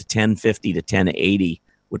back up to 1050 to 1080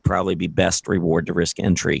 would probably be best reward to risk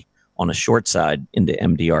entry on a short side into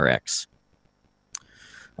MDRX.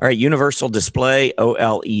 All right, Universal Display,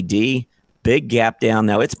 OLED, big gap down.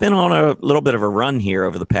 Now, it's been on a little bit of a run here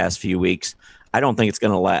over the past few weeks. I don't think it's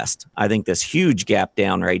going to last. I think this huge gap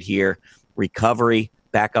down right here, recovery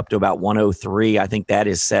back up to about 103, I think that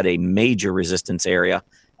is set a major resistance area.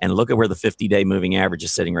 And look at where the 50-day moving average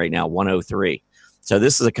is sitting right now, 103. So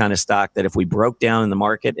this is a kind of stock that if we broke down in the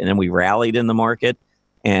market and then we rallied in the market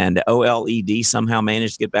and OLED somehow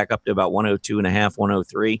managed to get back up to about 102.5,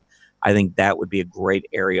 103, I think that would be a great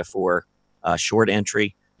area for short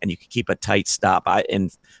entry, and you could keep a tight stop.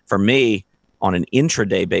 And for me, on an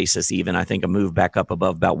intraday basis even, I think a move back up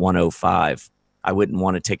above about 105. I wouldn't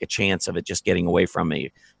want to take a chance of it just getting away from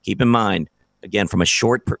me. Keep in mind, again, from a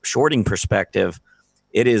shorting perspective,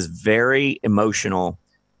 it is very emotional.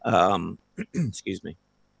 Excuse me.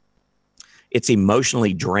 It's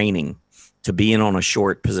emotionally draining to be in on a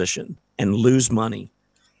short position and lose money.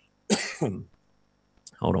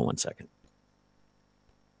 Hold on one second.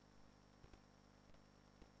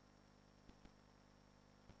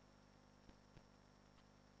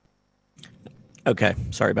 Okay,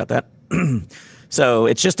 sorry about that. So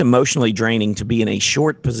it's just emotionally draining to be in a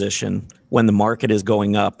short position when the market is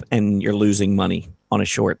going up and you're losing money on a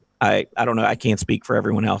short. I don't know. I can't speak for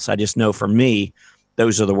everyone else. I just know for me,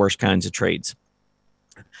 those are the worst kinds of trades.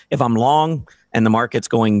 If I'm long and the market's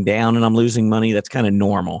going down and I'm losing money, that's kind of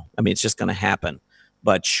normal. I mean, it's just going to happen.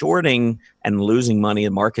 But shorting and losing money,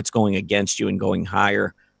 the market's going against you and going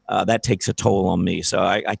higher, that takes a toll on me. So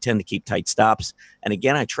I tend to keep tight stops. And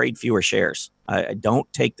again, I trade fewer shares. I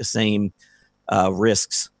don't take the same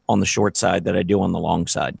risks on the short side that I do on the long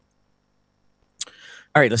side.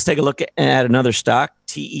 All right, let's take a look at another stock,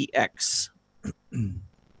 TEX. All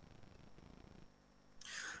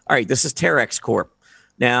right, this is Terex Corp.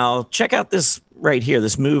 Now, check out this right here.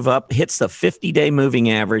 This move up hits the 50-day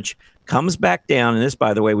moving average, comes back down, and this,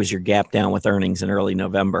 by the way, was your gap down with earnings in early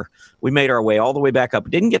November. We made our way all the way back up.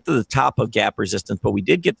 Didn't get to the top of gap resistance, but we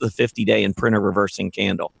did get to the 50-day and print a reversing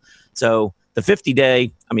candle. So the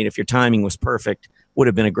 50-day, I mean, if your timing was perfect, would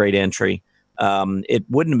have been a great entry. It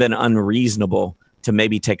wouldn't have been unreasonable to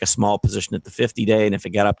maybe take a small position at the 50-day, and if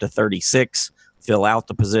it got up to 36, fill out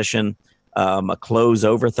the position. A close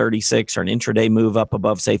over 36 or an intraday move up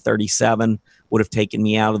above, say, 37 would have taken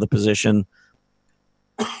me out of the position.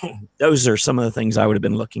 Those are some of the things I would have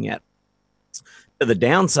been looking at. To the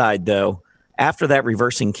downside, though, after that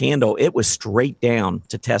reversing candle, it was straight down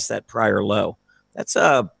to test that prior low. That's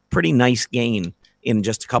a pretty nice gain in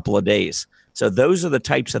just a couple of days. So those are the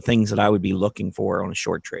types of things that I would be looking for on a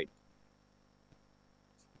short trade.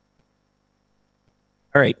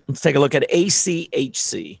 All right, let's take a look at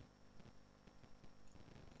ACHC.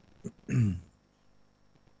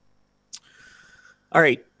 All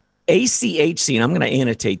right, ACHC, and I'm going to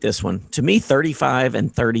annotate this one. To me, 35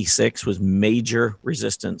 and 36 was major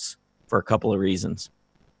resistance for a couple of reasons.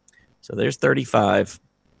 So there's 35,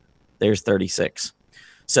 there's 36.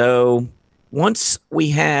 So once we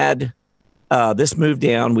had this move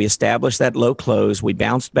down, we established that low close, we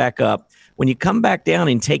bounced back up. When you come back down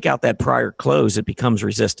and take out that prior close, it becomes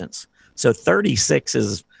resistance. So 36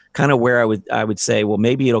 is kind of where I would say, well,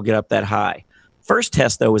 maybe it'll get up that high. First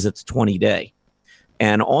test, though, is its 20-day.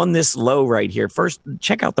 And on this low right here, first,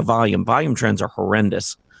 check out the volume. Volume trends are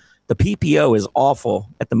horrendous. The PPO is awful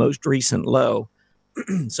at the most recent low.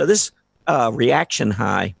 So this reaction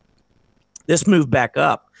high, this move back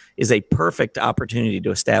up is a perfect opportunity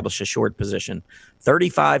to establish a short position.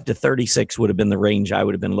 35 to 36 would have been the range I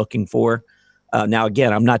would have been looking for. Now,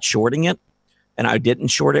 again, I'm not shorting it, and I didn't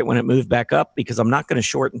short it when it moved back up because I'm not going to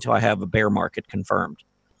short until I have a bear market confirmed.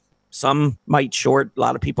 Some might short. A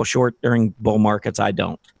lot of people short during bull markets. I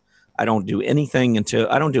don't. I don't do anything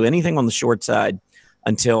on the short side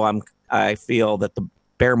until I feel that the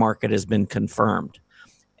bear market has been confirmed.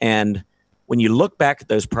 And when you look back at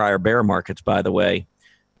those prior bear markets, by the way,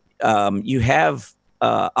 you have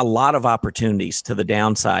a lot of opportunities to the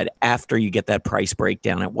downside after you get that price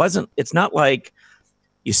breakdown. It's not like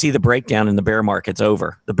you see the breakdown and the bear market's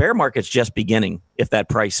over. The bear market's just beginning if that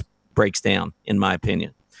price breaks down, in my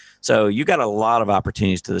opinion. So you got a lot of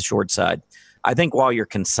opportunities to the short side. I think while you're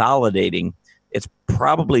consolidating, it's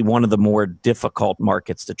probably one of the more difficult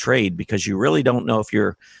markets to trade because you really don't know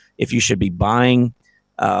if you should be buying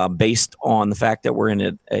based on the fact that we're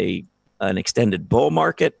in an extended bull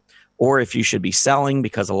market, or if you should be selling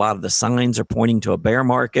because a lot of the signs are pointing to a bear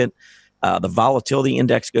market. The volatility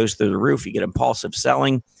index goes through the roof. You get impulsive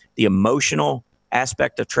selling. The emotional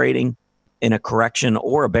aspect of trading in a correction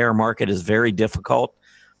or a bear market is very difficult.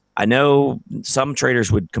 I know some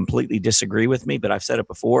traders would completely disagree with me, but I've said it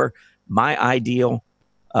before. My ideal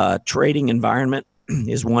trading environment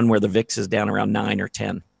is one where the VIX is down around 9 or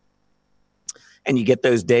 10. And you get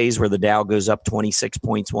those days where the Dow goes up 26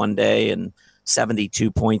 points one day and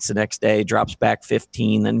 72 points the next day, drops back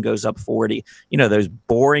 15, then goes up 40. You know, those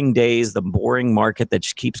boring days, the boring market that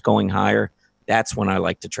just keeps going higher, that's when I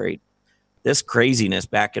like to trade. This craziness,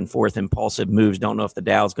 back and forth, impulsive moves, don't know if the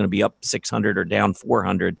Dow is going to be up 600 or down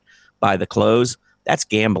 400 by the close. That's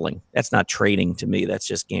gambling. That's not trading to me. That's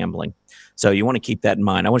just gambling. So you want to keep that in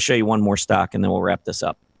mind. I want to show you one more stock, and then we'll wrap this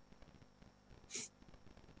up.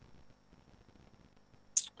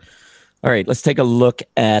 All right, let's take a look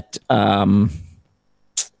at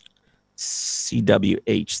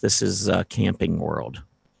CWH. This is Camping World.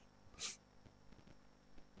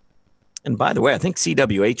 And by the way, I think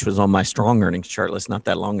CWH was on my strong earnings chart list not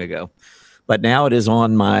that long ago. But now it is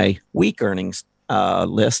on my weak earnings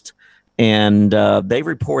list. And they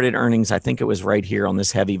reported earnings, I think it was right here on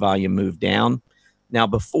this heavy volume move down. Now,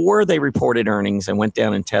 before they reported earnings and went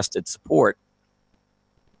down and tested support,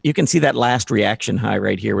 you can see that last reaction high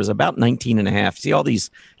right here was about 19.5. See all these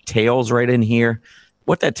tails right in here?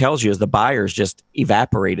 What that tells you is the buyers just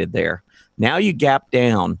evaporated there. Now you gap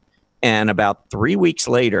down, and about 3 weeks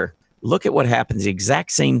later, look at what happens. The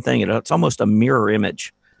exact same thing. It's almost a mirror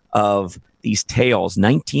image of these tails,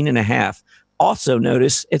 19.5. Also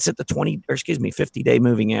notice it's at the 50-day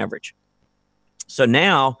moving average. So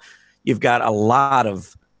now you've got a lot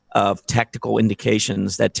of of technical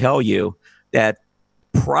indications that tell you that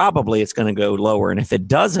probably it's going to go lower. And if it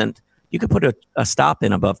doesn't, you could put a stop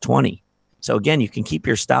in above 20. So again, you can keep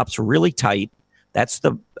your stops really tight. That's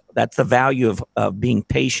the value of being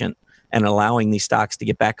patient and allowing these stocks to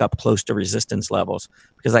get back up close to resistance levels,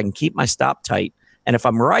 because I can keep my stop tight. And if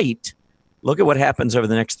I'm right, look at what happens over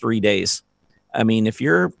the next 3 days. I mean, if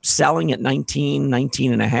you're selling at 19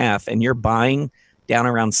 and a half, and you're buying down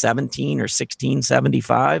around 17 or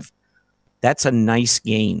 16.75, that's a nice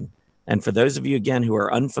gain. And for those of you, again, who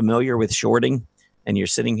are unfamiliar with shorting, and you're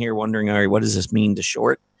sitting here wondering, all right, what does this mean to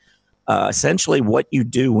short? Essentially, what you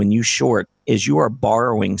do when you short is you are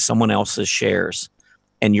borrowing someone else's shares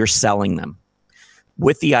and you're selling them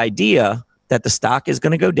with the idea that the stock is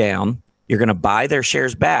going to go down. You're going to buy their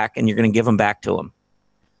shares back and you're going to give them back to them.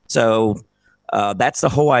 So that's the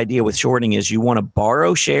whole idea with shorting, is you want to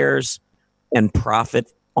borrow shares and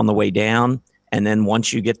profit on the way down. And then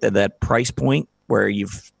once you get to that price point where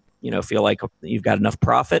feel like you've got enough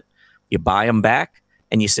profit, you buy them back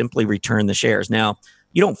and you simply return the shares. Now,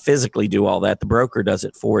 you don't physically do all that. The broker does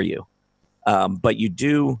it for you. But you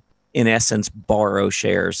do, in essence, borrow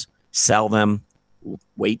shares, sell them,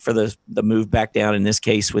 wait for the move back down. In this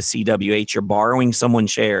case with CWH, you're borrowing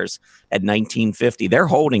someone's shares at 19.50. They're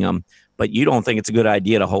holding them, but you don't think it's a good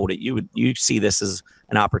idea to hold it. You see this as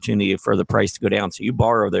an opportunity for the price to go down. So you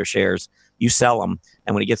borrow their shares, you sell them,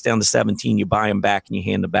 and when it gets down to 17, you buy them back and you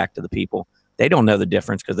hand them back to the people. They don't know the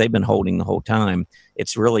difference because they've been holding the whole time.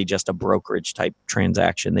 It's really just a brokerage type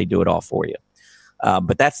transaction. They do it all for you.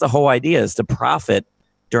 But that's the whole idea, is to profit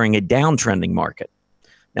during a downtrending market.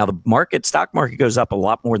 Now, the stock market goes up a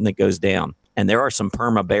lot more than it goes down. And there are some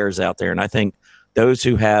perma bears out there. And I think those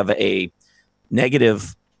who have a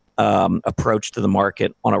negative approach to the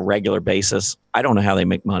market on a regular basis, I don't know how they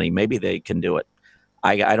make money. Maybe they can do it.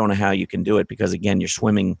 I don't know how you can do it, because, again, you're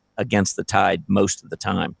swimming against the tide most of the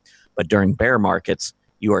time. But during bear markets,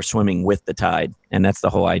 you are swimming with the tide, and that's the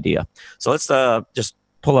whole idea. So let's just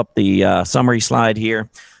pull up the summary slide here.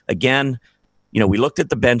 Again, we looked at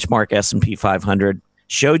the benchmark S&P 500,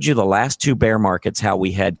 showed you the last two bear markets, how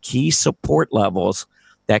we had key support levels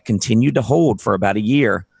that continued to hold for about a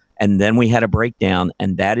year, and then we had a breakdown,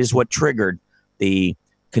 and that is what triggered the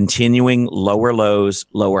continuing lower lows,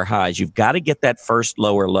 lower highs. You've got to get that first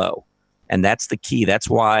lower low, and that's the key. That's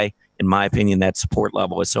why, in my opinion, that support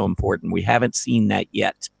level is so important. We haven't seen that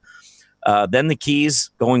yet. Then the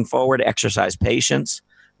keys going forward: exercise patience,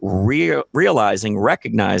 recognizing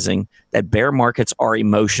that bear markets are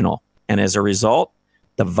emotional. And as a result,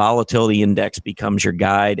 the volatility index becomes your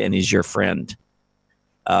guide and is your friend.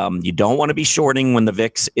 You don't want to be shorting when the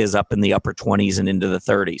VIX is up in the upper 20s and into the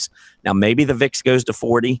 30s. Now, maybe the VIX goes to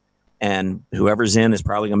 40, and whoever's in is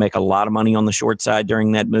probably going to make a lot of money on the short side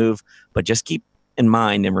during that move. But just keep in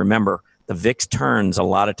mind and remember, the VIX turns a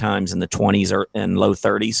lot of times in the 20s or and low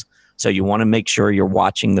 30s. So you want to make sure you're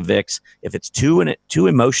watching the VIX. If it's too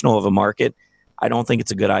emotional of a market, I don't think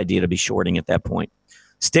it's a good idea to be shorting at that point.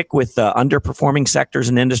 Stick with underperforming sectors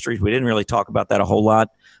and industries. We didn't really talk about that a whole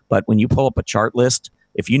lot, but when you pull up a chart list,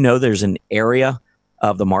 if you know there's an area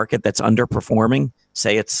of the market that's underperforming,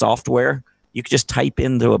 say it's software, you can just type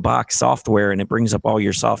into a box software and it brings up all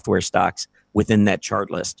your software stocks within that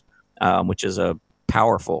chart list, which is a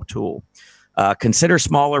powerful tool. Consider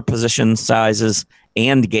smaller position sizes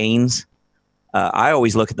and gains. I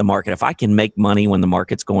always look at the market. If I can make money when the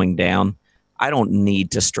market's going down, I don't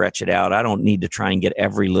need to stretch it out. I don't need to try and get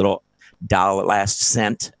every little last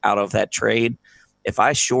cent out of that trade. If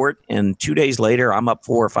I short and 2 days later I'm up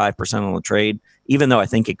 4 or 5% on the trade, even though I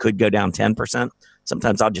think it could go down 10%,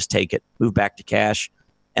 sometimes I'll just take it, move back to cash,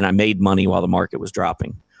 and I made money while the market was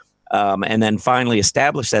dropping. And then finally,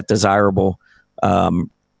 establish that desirable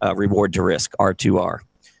reward to risk, R2R.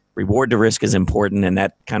 Reward to risk is important, and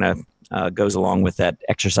that kind of goes along with that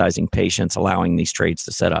exercising patience, allowing these trades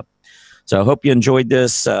to set up. So I hope you enjoyed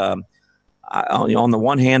this. On the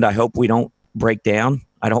one hand, I hope we don't break down.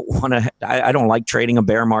 I don't like trading a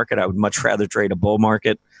bear market. I would much rather trade a bull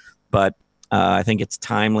market, but I think it's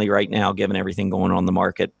timely right now, given everything going on in the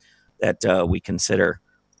market, that we consider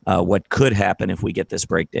what could happen if we get this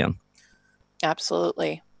breakdown.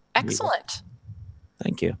 Absolutely. Excellent.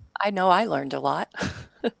 Thank you. I know I learned a lot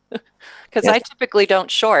because I typically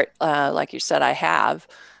don't short. Like you said, I have,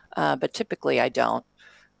 but typically I don't,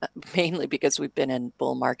 mainly because we've been in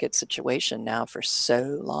bull market situation now for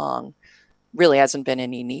so long. Really hasn't been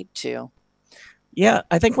any need to. Yeah,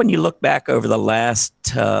 I think when you look back over the last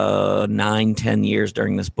 9-10 years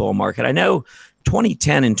during this bull market, I know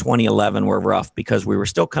 2010 and 2011 were rough because we were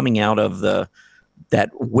still coming out of that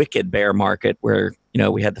wicked bear market where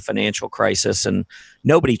we had the financial crisis and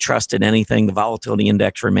nobody trusted anything. The volatility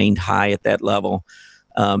index remained high at that level.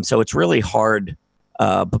 So it's really hard,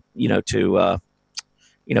 to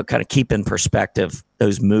kind of keep in perspective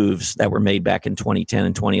those moves that were made back in 2010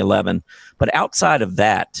 and 2011. But outside of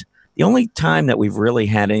that, the only time that we've really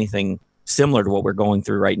had anything similar to what we're going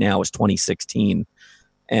through right now is 2016.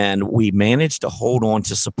 And we managed to hold on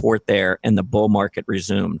to support there, and the bull market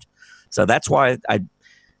resumed. So that's why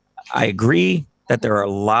I agree that there are a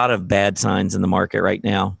lot of bad signs in the market right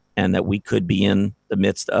now, and that we could be in the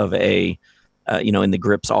midst of in the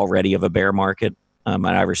grips already of a bear market. And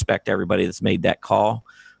I respect everybody that's made that call,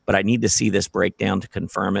 but I need to see this breakdown to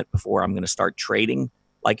confirm it before I'm going to start trading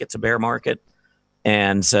like it's a bear market.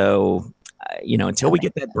 And so, until we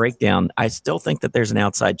get that breakdown, I still think that there's an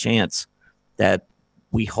outside chance that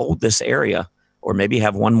we hold this area, or maybe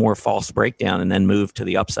have one more false breakdown and then move to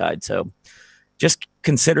the upside. So just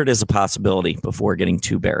consider it as a possibility before getting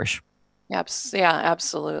too bearish. Yeah,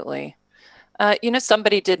 absolutely.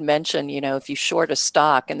 Somebody did mention, if you short a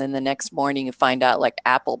stock and then the next morning you find out like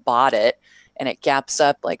Apple bought it and it gaps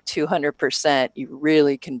up like 200%, you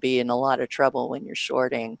really can be in a lot of trouble when you're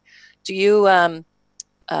shorting. Do you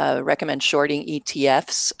recommend shorting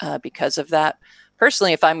ETFs because of that?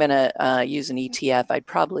 Personally, if I'm going to use an ETF, I'd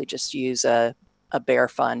probably just use a bear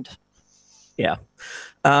fund. Yeah.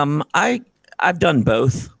 I've done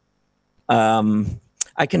both.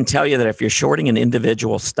 I can tell you that if you're shorting an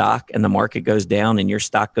individual stock and the market goes down and your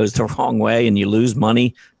stock goes the wrong way and you lose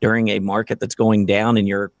money during a market that's going down and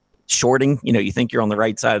you're shorting, you think you're on the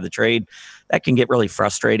right side of the trade, that can get really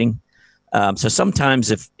frustrating. So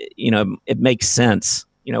sometimes if, it makes sense,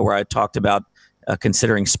 where I talked about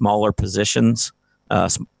considering smaller positions,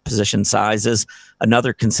 position sizes.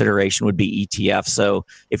 Another consideration would be ETF. So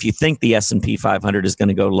if you think the S&P 500 is going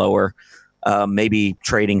to go lower, maybe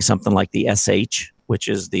trading something like the SH, which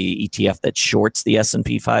is the ETF that shorts the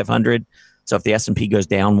S&P 500. So if the S&P goes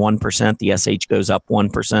down 1%, the SH goes up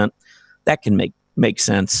 1%. That can make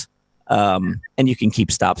sense. And you can keep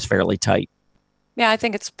stops fairly tight. Yeah, I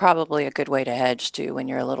think it's probably a good way to hedge too when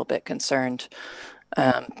you're a little bit concerned.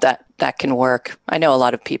 That can work. I know a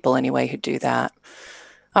lot of people anyway who do that.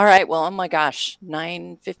 All right. Well, oh my gosh,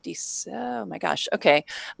 9:50. Oh my gosh. Okay.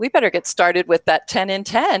 We better get started with that 10 in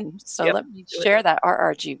 10. So let me share that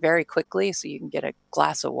RRG very quickly so you can get a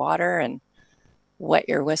glass of water and wet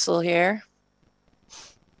your whistle here.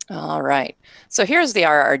 All right. So here's the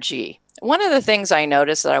RRG. One of the things I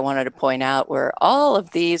noticed that I wanted to point out were all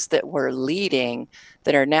of these that were leading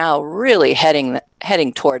that are now really heading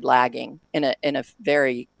toward lagging in a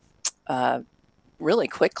very really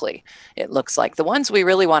quickly. It looks like the ones we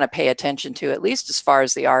really want to pay attention to, at least as far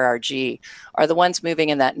as the RRG, are the ones moving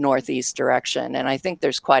in that northeast direction. And I think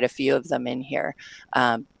there's quite a few of them in here.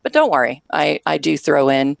 But don't worry, I do throw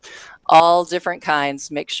in all different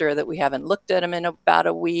kinds, make sure that we haven't looked at them in about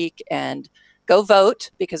a week, and go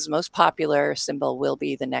vote because the most popular symbol will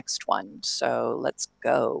be the next one. So let's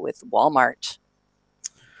go with Walmart.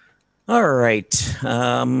 All right.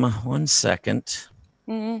 1 second.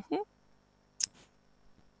 Mm-hmm.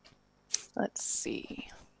 Let's see.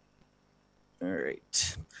 All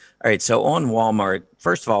right. So on Walmart,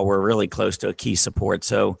 first of all, we're really close to a key support.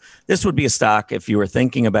 So this would be a stock if you were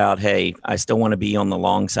thinking about, hey, I still want to be on the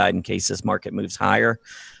long side in case this market moves higher.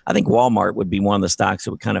 I think Walmart would be one of the stocks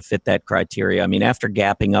that would kind of fit that criteria. I mean, after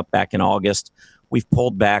gapping up back in August, we've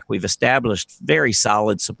pulled back. We've established very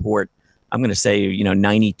solid support. I'm going to say,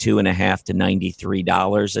 $92.50 to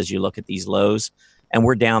 $93 as you look at these lows. And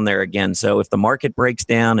we're down there again. So if the market breaks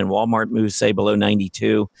down and Walmart moves, say, below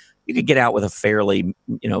 92, you could get out with a fairly,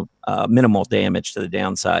 minimal damage to the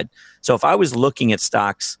downside. So if I was looking at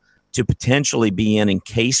stocks to potentially be in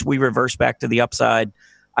case we reverse back to the upside,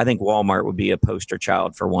 I think Walmart would be a poster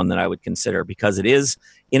child for one that I would consider because it is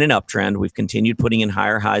in an uptrend. We've continued putting in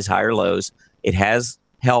higher highs, higher lows. It has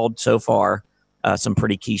held so far some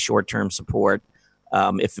pretty key short-term support.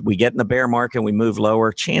 If we get in the bear market and we move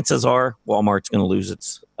lower, chances are Walmart's going to lose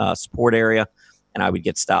its support area, and I would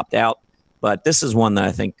get stopped out. But this is one that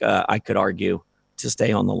I think I could argue to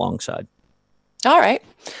stay on the long side. All right.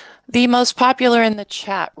 The most popular in the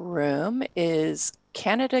chat room is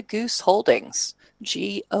Canada Goose Holdings,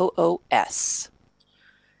 GOOS.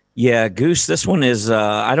 Yeah, Goose. This one is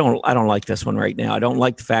I don't like this one right now. I don't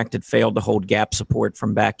like the fact it failed to hold gap support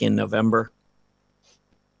from back in November.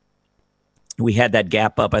 We had that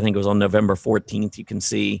gap up, I think it was on November 14th, you can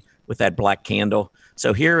see with that black candle.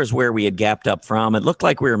 So here is where we had gapped up from. It looked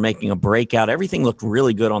like we were making a breakout. Everything looked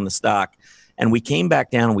really good on the stock. And we came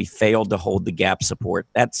back down and we failed to hold the gap support.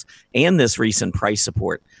 And this recent price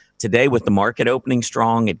support. Today, with the market opening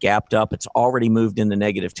strong, it gapped up. It's already moved into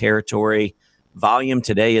negative territory. Volume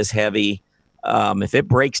today is heavy. If it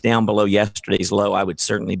breaks down below yesterday's low, I would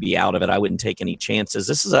certainly be out of it. I wouldn't take any chances.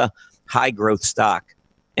 This is a high growth stock.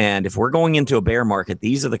 And if we're going into a bear market,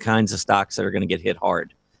 these are the kinds of stocks that are going to get hit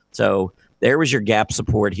hard. So there was your gap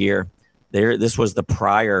support here. This was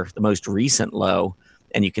the most recent low.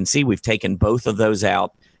 And you can see we've taken both of those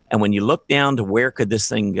out. And when you look down to where could this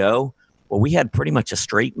thing go, well, we had pretty much a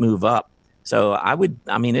straight move up. So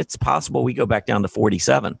it's possible we go back down to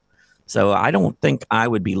 47. So I don't think I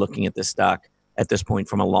would be looking at this stock at this point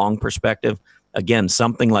from a long perspective. Again,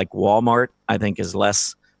 something like Walmart, I think, is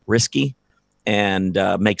less risky and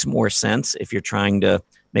makes more sense if you're trying to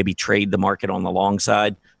maybe trade the market on the long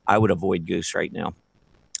side. I would avoid Goose right now.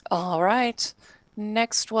 All right.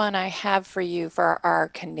 Next one I have for you for our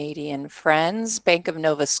Canadian friends, Bank of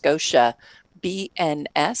Nova Scotia, BNS.TO.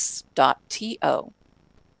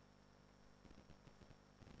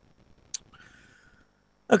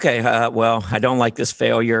 Okay, well, I don't like this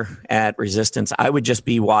failure at resistance. I would just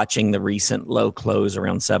be watching the recent low close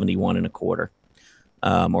around 71 and a quarter,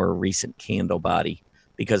 or a recent candle body,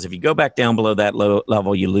 because if you go back down below that low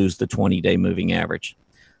level, you lose the 20-day moving average.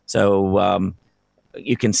 So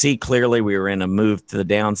you can see clearly we were in a move to the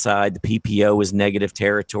downside. The PPO was negative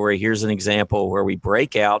territory. Here's an example where we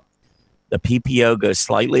break out. The PPO goes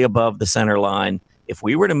slightly above the center line. If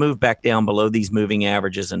we were to move back down below these moving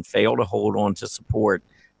averages and fail to hold on to support,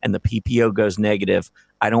 and the PPO goes negative,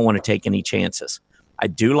 I don't want to take any chances. I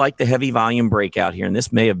do like the heavy volume breakout here, and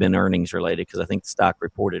this may have been earnings related because I think the stock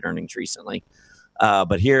reported earnings recently.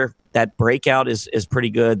 But here, that breakout is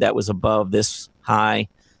pretty good. That was above this high.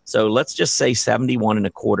 So let's just say 71 and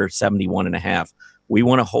a quarter, 71 and a half. We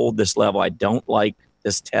want to hold this level. I don't like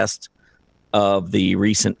this test of the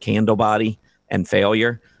recent candle body and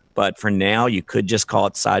failure. But for now, you could just call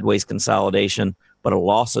it sideways consolidation. But a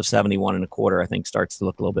loss of 71 and a quarter, I think, starts to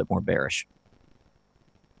look a little bit more bearish.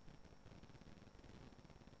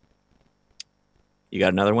 You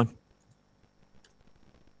got another one?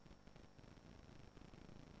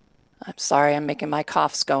 I'm sorry, I'm making my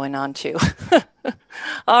coughs going on too.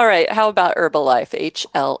 All right, how about Herbalife,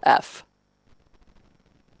 HLF?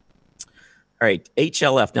 All right,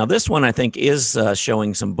 HLF. Now, this one I think is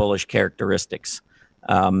showing some bullish characteristics.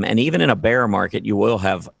 And even in a bear market, you will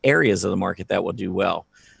have areas of the market that will do well.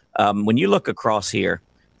 When you look across here,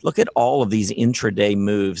 look at all of these intraday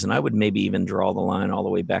moves, and I would maybe even draw the line all the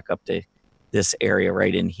way back up to this area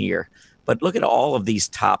right in here. But look at all of these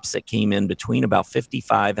tops that came in between about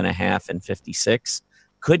 55 and a half and 56,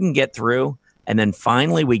 couldn't get through. And then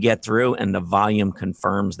finally we get through and the volume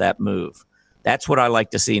confirms that move. That's what I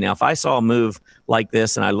like to see. Now, if I saw a move like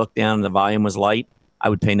this and I looked down and the volume was light, I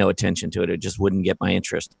would pay no attention to it. It just wouldn't get my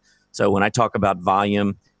interest. So when I talk about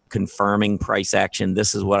volume confirming price action,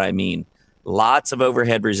 this is what I mean. Lots of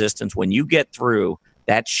overhead resistance. When you get through,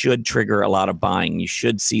 that should trigger a lot of buying. You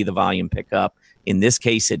should see the volume pick up. In this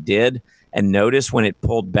case, it did. And notice when it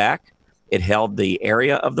pulled back, it held the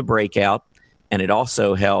area of the breakout, and it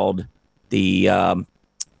also held the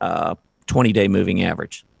 20-day moving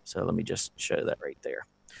average. So let me just show that right there.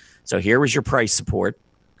 So here was your price support,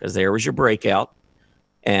 because there was your breakout.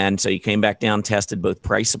 And so you came back down, tested both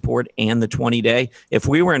price support and the 20-day. If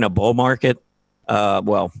we were in a bull market,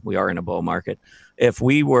 well, we are in a bull market. If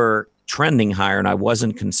we were trending higher and I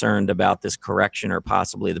wasn't concerned about this correction or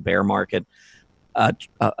possibly the bear market, a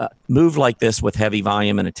move like this with heavy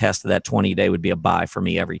volume and a test of that 20-day would be a buy for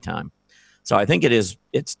me every time. So I think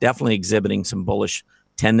it's definitely exhibiting some bullish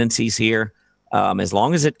tendencies here. As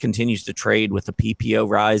long as it continues to trade with the PPO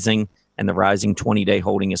rising and the rising 20-day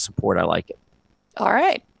holding as support, I like it. All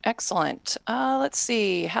right, excellent. Let's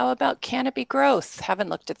see, how about Canopy Growth? Haven't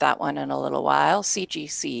looked at that one in a little while.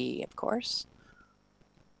 CGC, of course.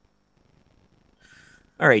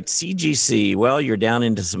 All right, CGC. Well, you're down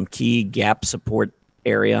into some key gap support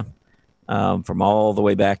area from all the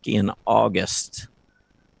way back in August.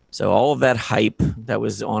 So all of that hype that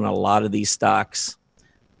was on a lot of these stocks,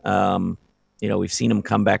 we've seen them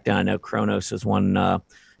come back down. I know Kronos is one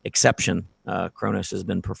exception. Kronos has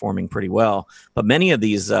been performing pretty well, but many of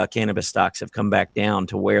these cannabis stocks have come back down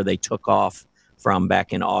to where they took off from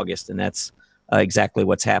back in August, and that's exactly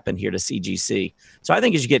what's happened here to CGC. So I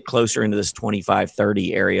think as you get closer into this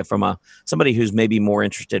 25-30 area from somebody who's maybe more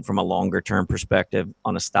interested from a longer term perspective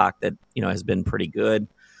on a stock that has been pretty good,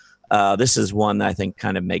 this is one that I think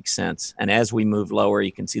kind of makes sense. And as we move lower,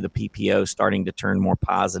 you can see the PPO starting to turn more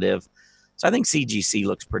positive. So I think CGC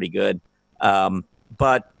looks pretty good,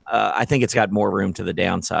 but I think it's got more room to the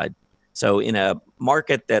downside. So in a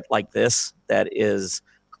market that like this, that is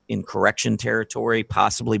in correction territory,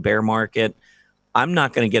 possibly bear market. I'm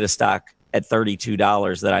not going to get a stock at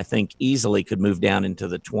 $32 that I think easily could move down into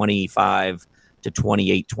the 25 to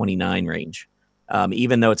 28, 29 range.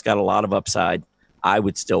 Even though it's got a lot of upside, I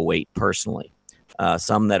would still wait personally.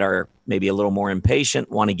 Some that are maybe a little more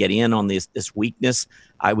impatient, want to get in on this weakness,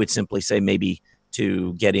 I would simply say maybe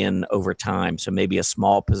to get in over time. So maybe a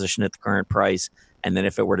small position at the current price. And then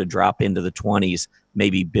if it were to drop into the 20s,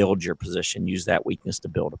 maybe build your position, use that weakness to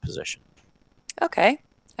build a position. Okay,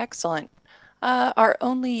 excellent. Our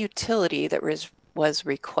only utility that was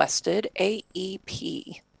requested,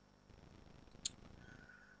 AEP.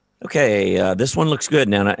 Okay, this one looks good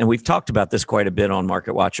now, and we've talked about this quite a bit on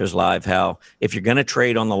Market Watchers Live, how if you're going to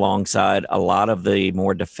trade on the long side, a lot of the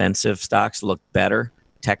more defensive stocks look better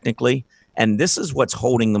technically, and this is what's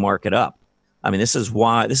holding the market up. I mean, this is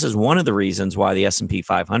one of the reasons why the S&P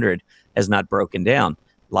 500 has not broken down.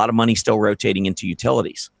 A lot of money still rotating into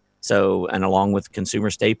utilities, so, and along with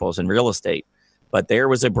consumer staples and real estate. But there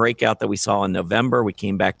was a breakout that we saw in November. We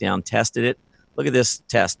came back down, tested it. Look at this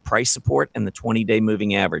test, price support and the 20-day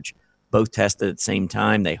moving average. Both tested at the same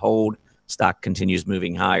time. They hold. Stock continues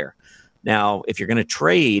moving higher. Now, if you're going to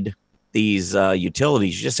trade these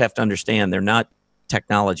utilities, you just have to understand they're not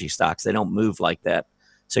technology stocks. They don't move like that.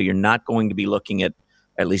 So you're not going to be looking at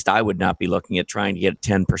least I would not be looking at trying to get a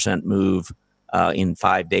 10% move in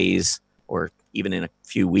 5 days or even in a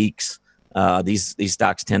few weeks. These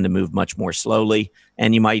stocks tend to move much more slowly,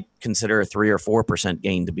 and you might consider a 3 or 4%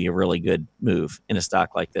 gain to be a really good move in a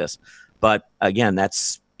stock like this. But again,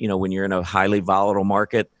 that's, when you're in a highly volatile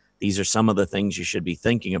market, these are some of the things you should be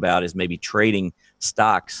thinking about, is maybe trading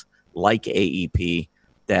stocks like AEP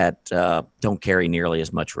that don't carry nearly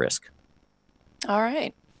as much risk. All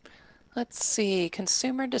right. Let's see.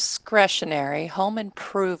 Consumer discretionary, home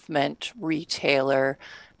improvement retailer,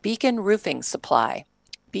 Beacon Roofing Supply.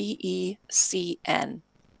 BECN.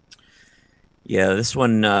 Yeah, this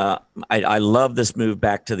one, I love this move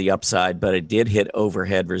back to the upside, but it did hit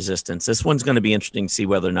overhead resistance. This one's going to be interesting to see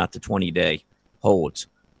whether or not the 20-day holds,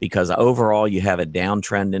 because overall you have a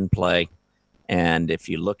downtrend in play. And if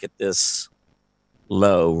you look at this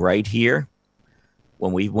low right here,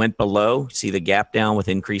 when we went below, see the gap down with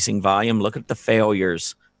increasing volume. Look at the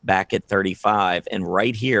failures back at 35, and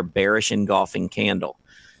right here, bearish engulfing candle.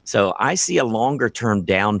 So I see a longer-term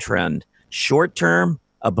downtrend. Short-term,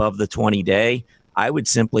 above the 20-day, I would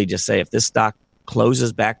simply just say if this stock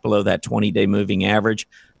closes back below that 20-day moving average,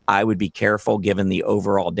 I would be careful given the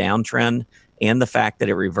overall downtrend and the fact that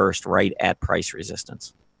it reversed right at price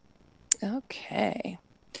resistance. Okay.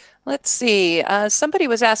 Let's see. Somebody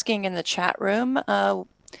was asking in the chat room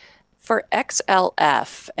for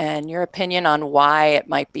XLF and your opinion on why it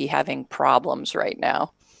might be having problems right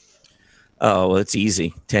now. Oh, well, it's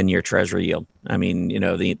easy. 10-year treasury yield. I mean,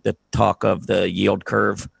 the talk of the yield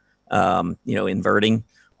curve, inverting,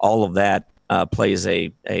 all of that plays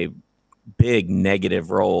a big negative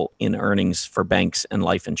role in earnings for banks and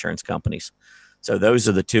life insurance companies. So those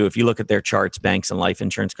are the two. If you look at their charts, banks and life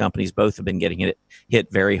insurance companies both have been getting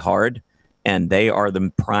hit very hard, and they are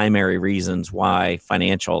the primary reasons why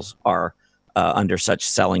financials are under such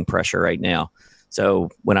selling pressure right now. So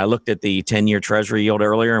when I looked at the 10-year treasury yield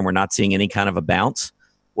earlier and we're not seeing any kind of a bounce,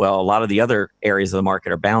 well, a lot of the other areas of the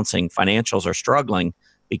market are bouncing. Financials are struggling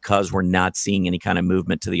because we're not seeing any kind of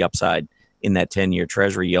movement to the upside in that 10-year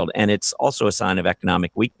treasury yield. And it's also a sign of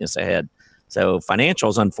economic weakness ahead. So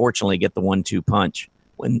financials, unfortunately, get the 1-2 punch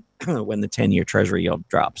when when the 10-year treasury yield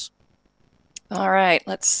drops. All right,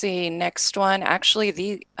 let's see. Next one.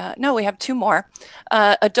 Actually, no, we have two more.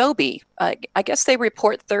 Adobe. I guess they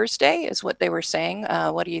report Thursday is what they were saying.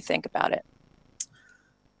 What do you think about it?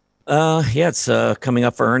 Yeah, it's coming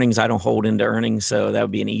up for earnings. I don't hold into earnings, so that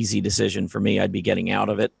would be an easy decision for me. I'd be getting out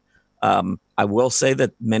of it. I will say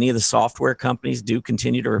that many of the software companies do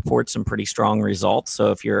continue to report some pretty strong results.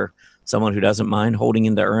 So if you're someone who doesn't mind holding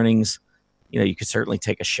into earnings, you could certainly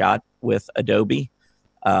take a shot with Adobe.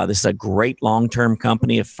 This is a great long-term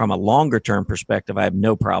company. If from a longer-term perspective, I have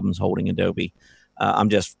no problems holding Adobe. I'm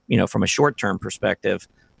just, from a short-term perspective,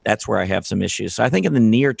 that's where I have some issues. So I think in the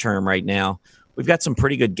near term right now, we've got some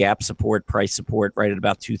pretty good gap support, price support right at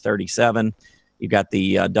about 237. You've got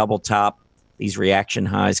the double top. These reaction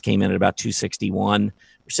highs came in at about 261.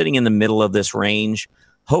 We're sitting in the middle of this range.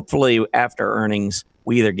 Hopefully, after earnings,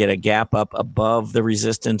 we either get a gap up above the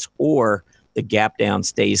resistance or the gap down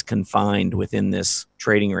stays confined within this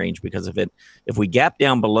trading range. Because if we gap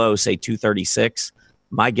down below, say 236,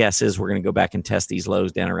 my guess is we're going to go back and test these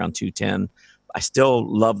lows down around 210. I still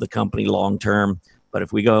love the company long term, but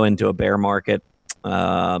if we go into a bear market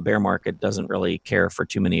doesn't really care for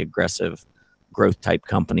too many aggressive growth type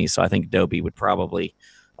companies. So I think Adobe would probably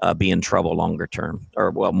be in trouble longer term,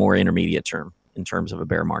 or well, more intermediate term in terms of a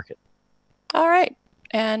bear market. All right.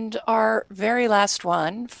 And our very last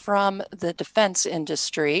one from the defense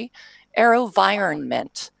industry,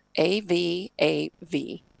 AeroVironment,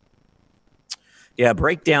 AVAV. Yeah,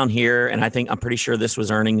 breakdown here, and I'm pretty sure this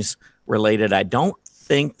was earnings related. I don't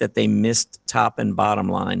think that they missed top and bottom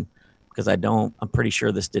line, because I'm pretty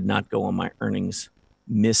sure this did not go on my earnings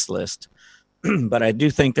miss list. But I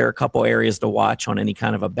do think there are a couple areas to watch on any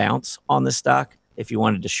kind of a bounce on the stock. If you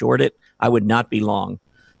wanted to short it, I would not be long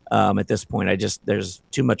at this point. There's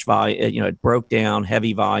too much volume. It broke down,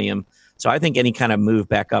 heavy volume. So I think any kind of move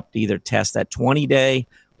back up to either test that 20-day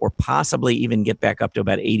or possibly even get back up to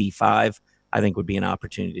about 85, I think would be an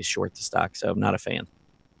opportunity to short the stock. So I'm not a fan.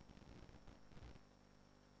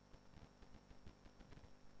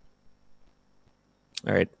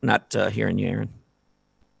 All right, not hearing you, Erin.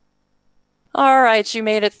 All right, you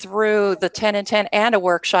made it through the 10 and 10 and a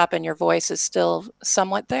workshop, and your voice is still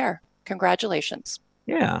somewhat there. Congratulations.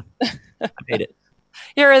 Yeah, I made it.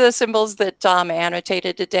 Here are the symbols that Tom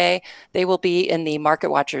annotated today. They will be in the Market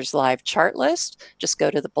Watchers Live chart list. Just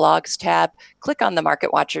go to the blogs tab, click on the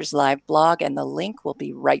Market Watchers Live blog, and the link will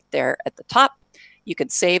be right there at the top. You can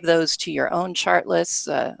save those to your own chart lists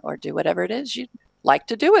or do whatever it is you'd like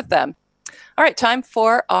to do with them. All right, time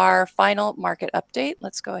for our final market update.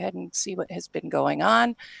 Let's go ahead and see what has been going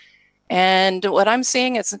on. And what I'm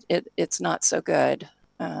seeing is it's not so good.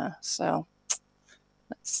 So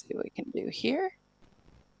let's see what we can do here.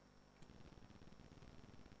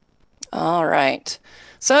 All right.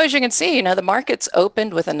 So as you can see, the market's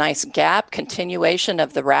opened with a nice gap, continuation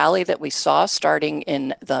of the rally that we saw starting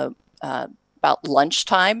in the about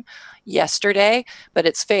lunchtime yesterday, but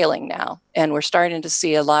it's failing now. And we're starting to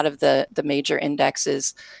see a lot of the major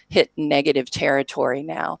indexes hit negative territory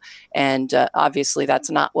now. And obviously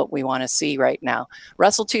that's not what we want to see right now.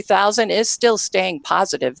 Russell 2000 is still staying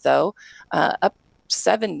positive though, up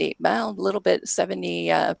 70, well, a little bit,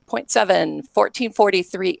 70.7,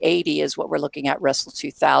 1443.80 is what we're looking at, Russell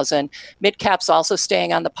 2000. Mid-cap's also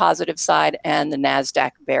staying on the positive side, and the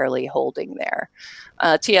NASDAQ barely holding there.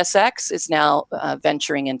 TSX is now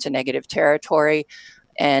venturing into negative territory,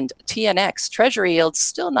 and TNX, Treasury yields,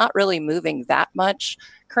 still not really moving that much,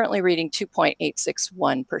 currently reading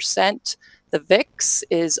 2.861%. The VIX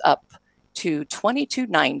is up to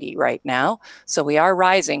 2290 right now. So we are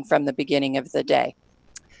rising from the beginning of the day.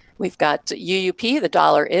 We've got UUP. The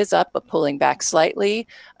dollar is up, but pulling back slightly,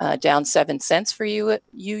 down 7 cents for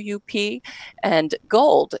UUP. And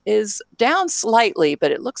gold is down slightly,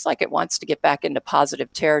 but it looks like it wants to get back into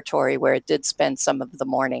positive territory where it did spend some of the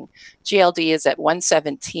morning. GLD is at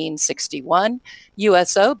 117.61.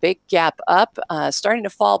 USO, big gap up, starting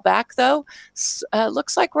to fall back though.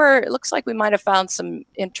 Looks like we might have found some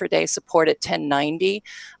intraday support at 1090.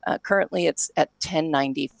 Currently, it's at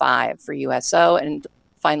 1095 for USO. And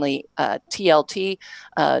finally, TLT,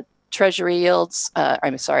 Treasury yields,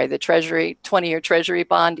 I'm sorry, the Treasury, 20-year Treasury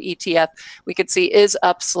bond ETF, we could see is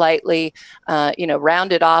up slightly,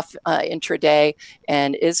 rounded off intraday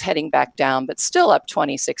and is heading back down, but still up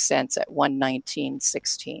 26 cents at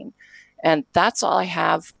 119.16. And that's all I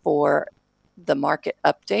have for the market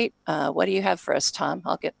update. What do you have for us, Tom?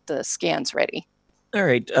 I'll get the scans ready. All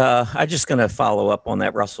right. I'm just going to follow up on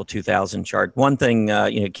that Russell 2000 chart. One thing,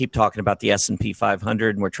 keep talking about the S&P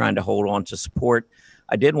 500, and we're trying to hold on to support.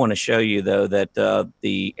 I did want to show you, though, that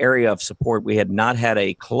the area of support, we had not had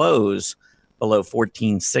a close below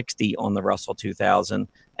 1460 on the Russell 2000,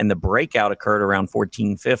 and the breakout occurred around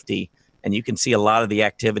 1450. And you can see a lot of the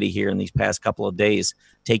activity here in these past couple of days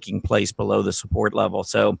taking place below the support level.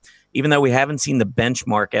 So even though we haven't seen the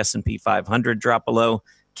benchmark S&P 500 drop below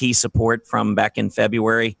key support from back in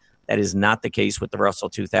February, that is not the case with the Russell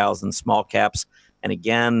 2000 small caps. And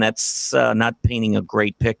again, that's not painting a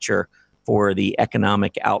great picture for the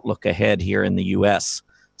economic outlook ahead here in the U.S.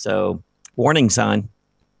 So warning sign.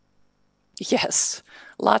 Yes,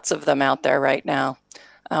 lots of them out there right now.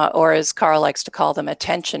 Or as Carl likes to call them,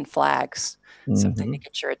 attention flags. Something to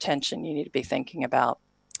get your attention you need to be thinking about.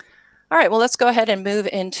 All right, well, let's go ahead and move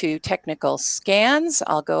into technical scans.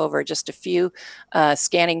 I'll go over just a few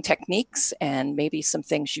scanning techniques and maybe some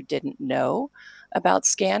things you didn't know about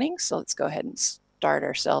scanning. So let's go ahead and start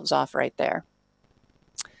ourselves off right there.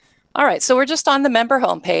 All right, so we're just on the member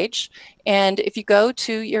homepage. And if you go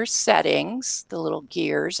to your settings, the little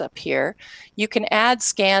gears up here, you can add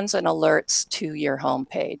scans and alerts to your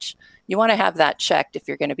homepage. You want to have that checked if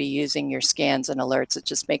you're going to be using your scans and alerts. It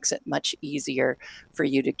just makes it much easier for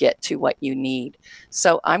you to get to what you need.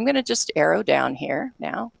 So I'm going to just arrow down here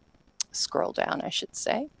now, scroll down, I should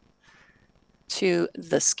say. to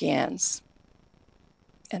the scans.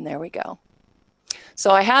 And there we go.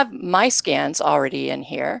 So I have my scans already in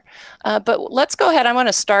here, but let's go ahead. I want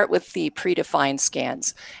to start with the predefined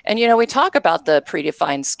scans. And we talk about the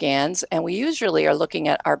predefined scans, and we usually are looking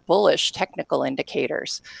at our bullish technical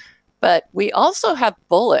indicators, but we also have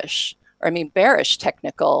bearish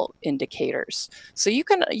technical indicators. So you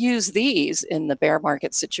can use these in the bear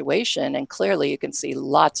market situation, and clearly you can see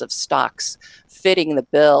lots of stocks fitting the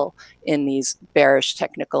bill in these bearish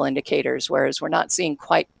technical indicators, whereas we're not seeing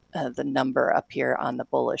quite the number up here on the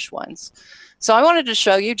bullish ones. So I wanted to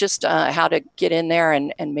show you just how to get in there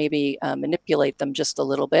and maybe manipulate them just a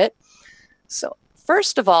little bit. So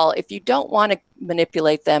first of all, if you don't want to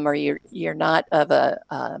manipulate them, or you're not of a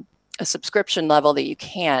subscription level that you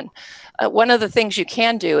can, one of the things you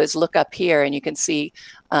can do is look up here, and you can see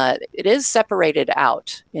it is separated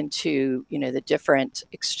out into the different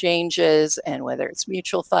exchanges and whether it's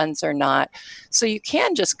mutual funds or not. So you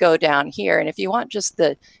can just go down here, and if you want just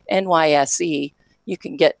the NYSE, you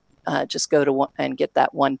can get just go to and get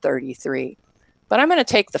that 133. But I'm going to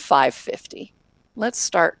take the 550. Let's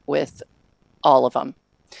start with all of them.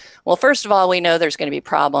 Well, first of all, we know there's going to be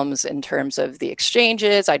problems in terms of the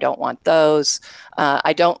exchanges. I don't want those.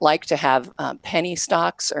 I don't like to have penny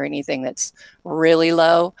stocks or anything that's really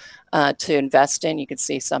low to invest in. You can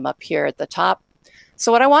see some up here at the top.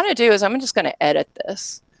 So what I want to do is I'm just going to edit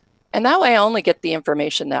this. And that way I only get the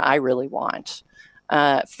information that I really want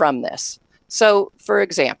from this. So for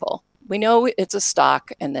example, we know it's a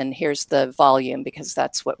stock, and then here's the volume, because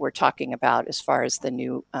that's what we're talking about as far as the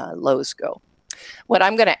new lows go. What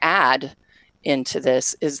I'm going to add into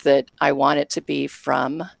this is that I want it to be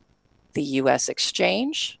from the US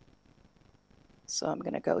exchange. So I'm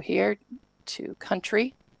going to go here to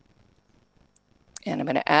country, and I'm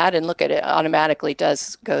going to add, and look at it, automatically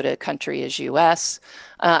does go to country as US.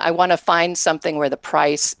 I want to find something where the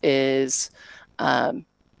price is, let's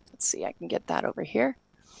see, I can get that over here.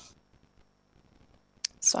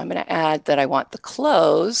 So I'm going to add that I want the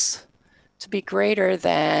close to be greater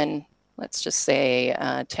than, let's just say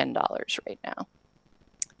 $10 right now.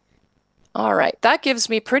 All right, that gives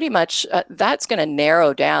me pretty much, that's going to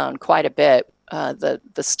narrow down quite a bit the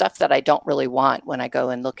stuff that I don't really want when I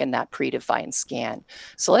go and look in that predefined scan.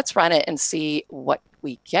 So let's run it and see what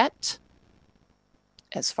we get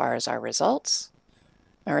as far as our results.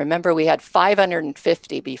 Now remember, we had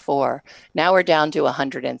 550 before. Now we're down to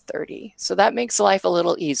 130. So that makes life a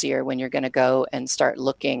little easier when you're going to go and start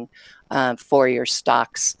looking for your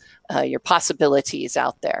stocks, your possibilities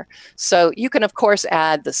out there. So you can, of course,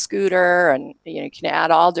 add the scooter, and you can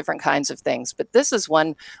add all different kinds of things. But this is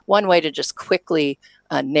one way to just quickly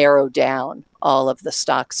narrow down all of the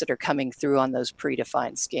stocks that are coming through on those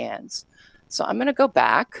predefined scans. So I'm going to go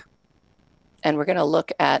back, and we're going to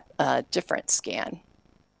look at a different scan.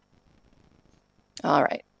 All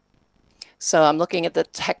right, so I'm looking at the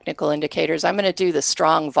technical indicators. I'm going to do the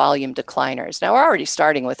strong volume decliners. Now we're already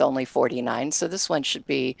starting with only 49, so this one should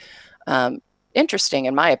be interesting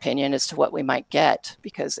in my opinion as to what we might get,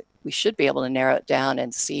 because we should be able to narrow it down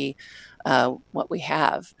and see what we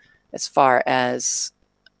have as far as,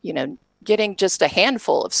 getting just a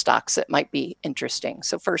handful of stocks that might be interesting.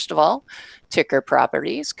 So first of all, ticker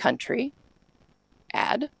properties, country,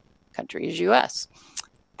 add, country is US,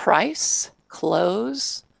 price,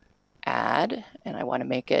 close, add, and I want to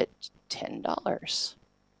make it $10.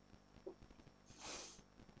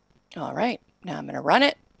 All right, now I'm going to run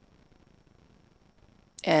it,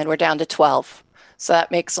 and we're down to 12. So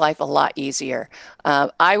that makes life a lot easier.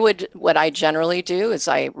 What I generally do is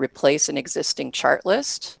I replace an existing chart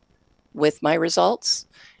list with my results.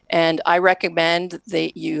 And I recommend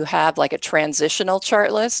that you have like a transitional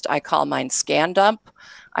chart list. I call mine scan dump.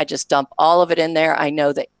 I just dump all of it in there. I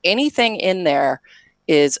know that anything in there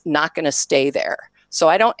is not going to stay there. So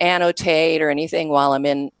I don't annotate or anything while I'm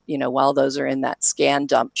in, while those are in that scan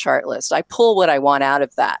dump chart list. I pull what I want out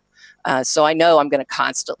of that. So I know I'm going to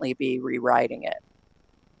constantly be rewriting it.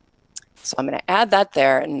 So I'm going to add that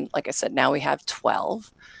there. And like I said, now we have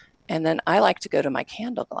 12. And then I like to go to my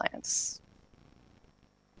candle glance.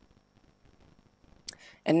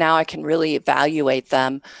 And now I can really evaluate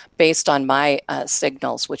them based on my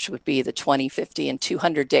signals, which would be the 20, 50, and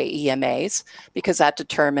 200-day EMAs, because that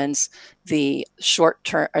determines the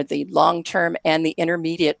short-term or the long-term and the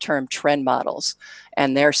intermediate-term trend models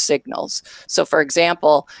and their signals. So for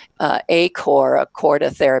example,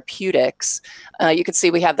 Acorda Therapeutics, you can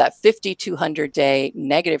see we have that 50, 200-day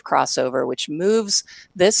negative crossover, which moves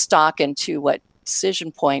this stock into what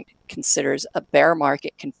Decision Point considers a bear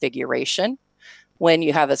market configuration. when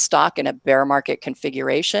you have a stock in a bear market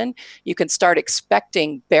configuration, you can start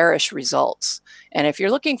expecting bearish results. And if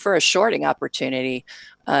you're looking for a shorting opportunity,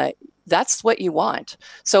 that's what you want.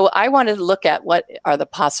 So I wanted to look at what are the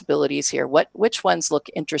possibilities here. Which ones look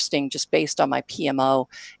interesting just based on my PMO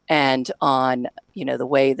and on, you know, the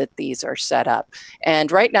way that these are set up.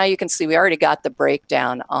 And right now you can see we already got the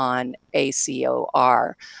breakdown on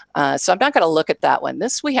ACOR. So I'm not going to look at that one.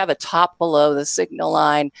 This, we have a top below the signal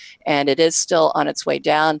line, and it is still on its way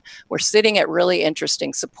down. We're sitting at really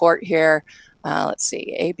interesting support here. Let's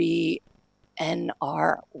see,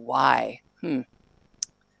 ABNRY.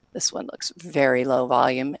 This one looks very low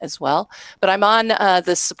volume as well, but I'm on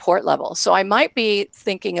this support level. So I might be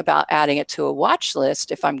thinking about adding it to a watch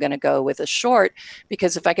list if I'm going to go with a short,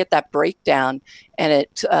 because if I get that breakdown and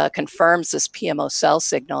it confirms this PMO sell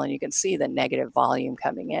signal, and you can see the negative volume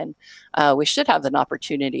coming in, we should have an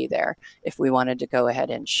opportunity there if we wanted to go ahead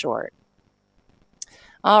and short.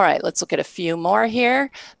 All right, let's look at a few more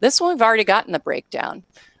here. This one we've already gotten the breakdown.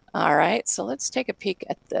 All right, so let's take a peek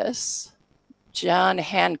at this. John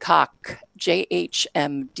Hancock,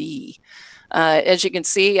 JHMD. As you can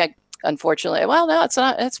see, unfortunately, well, no, it's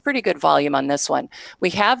not. It's pretty good volume on this one.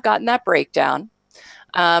 We have gotten that breakdown.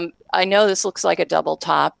 I know this looks like a double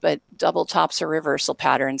top, but double tops are reversal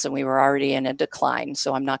patterns, and we were already in a decline,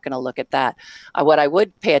 so I'm not going to look at that. What I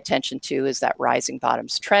would pay attention to is that rising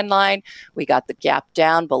bottoms trend line. We got the gap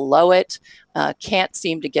down below it. Can't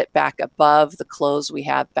seem to get back above the close we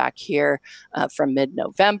have back here from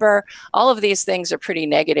mid-November. All of these things are pretty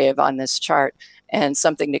negative on this chart, and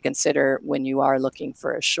something to consider when you are looking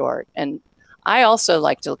for a short. And I also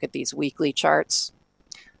like to look at these weekly charts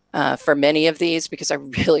for many of these, because I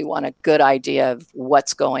really want a good idea of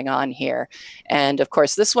what's going on here. And of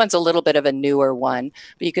course, this one's a little bit of a newer one,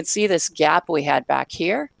 but you can see this gap we had back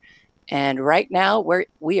here. And right now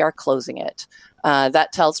we are closing it.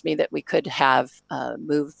 That tells me that we could have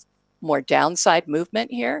more downside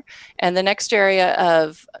movement here. And the next area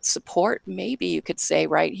of support, maybe you could say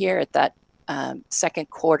right here at that second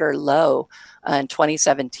quarter low in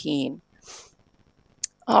 2017.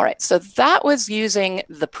 All right, so that was using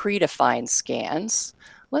the predefined scans.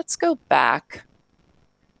 Let's go back,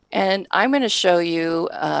 and I'm going to show you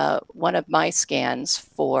one of my scans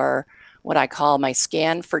for what I call my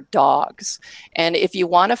scan for dogs. And if you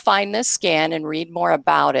want to find this scan and read more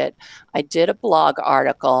about it, I did a blog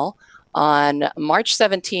article on March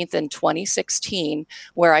 17th in 2016,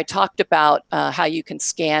 where I talked about how you can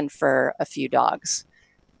scan for a few dogs.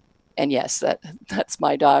 And yes, that's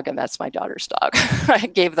my dog, and that's my daughter's dog. I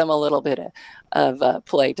gave them a little bit of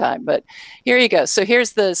playtime, but here you go. So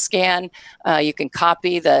here's the scan. You can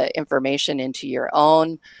copy the information into your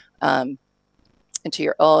own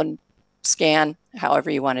scan, however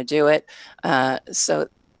you want to do it. So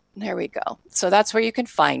there we go. So that's where you can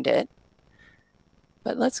find it.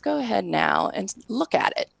 But let's go ahead now and look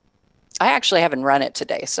at it. I actually haven't run it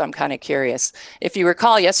today, so I'm kind of curious. If you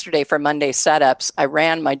recall yesterday for Monday setups, I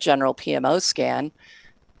ran my general PMO scan,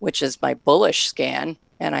 which is my bullish scan,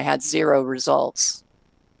 and I had 0 results.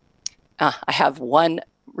 I have 1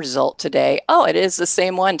 result today. Oh, it is the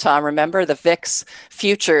same one, Tom. Remember, the VIX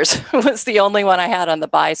futures was the only one I had on the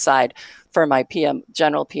buy side for my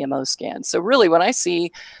general PMO scan. So really, when I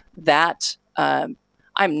see that, I'm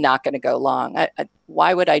not going to go long.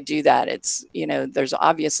 Why would I do that? It's, you know, there's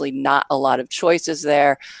obviously not a lot of choices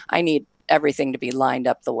there. I need everything to be lined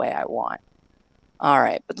up the way I want. All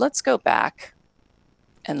right, but let's go back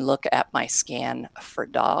and look at my scan for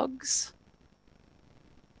dogs.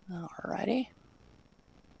 All righty.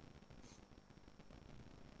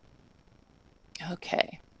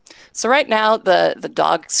 Okay. So right now, the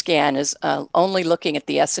dog scan is only looking at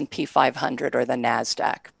the S&P 500 or the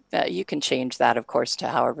NASDAQ. You can change that, of course, to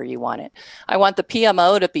however you want it. I want the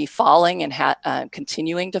PMO to be falling and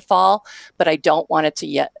continuing to fall, but I don't want it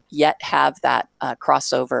to yet have that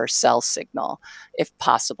crossover sell signal, if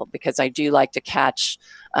possible, because I do like to catch,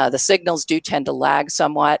 the signals do tend to lag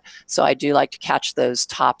somewhat, so I do like to catch those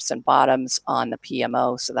tops and bottoms on the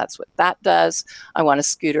PMO, so that's what that does. I want a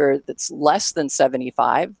scooter that's less than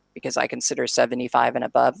 75, because I consider 75 and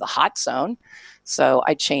above the hot zone, so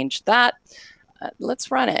I changed that. Let's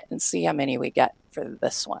run it and see how many we get for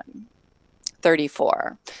this one.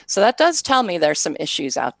 34. So that does tell me there's some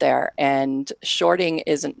issues out there, and shorting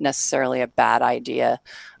isn't necessarily a bad idea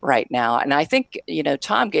right now. And I think, you know,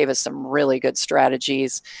 Tom gave us some really good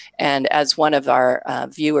strategies. And as one of our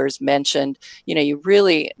viewers mentioned, you know,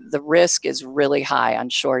 the risk is really high on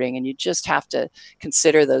shorting, and you just have to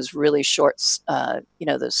consider those really short, you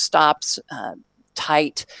know, those stops,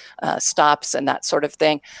 tight stops and that sort of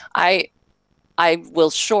thing. I will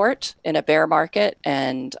short in a bear market,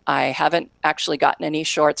 and I haven't actually gotten any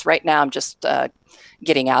shorts. Right now, I'm just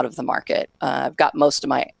getting out of the market. I've got most of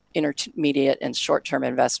my intermediate and short-term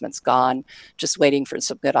investments gone, just waiting for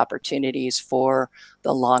some good opportunities for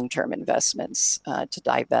the long-term investments to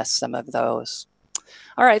divest some of those.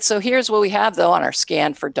 All right, so here's what we have though on our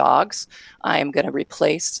scan for dogs. I'm going to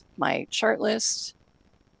replace my chart list.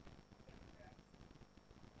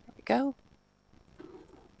 There we go.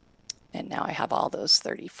 And now I have all those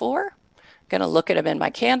 34. Going to look at them in my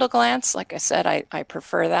candle glance. Like I said, I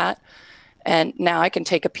prefer that. And now I can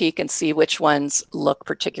take a peek and see which ones look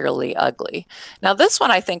particularly ugly. Now this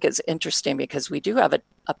one I think is interesting because we do have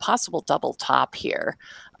a possible double top here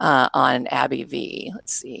on ABBV.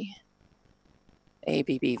 Let's see,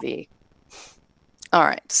 ABBV. All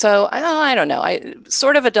right, so I don't know,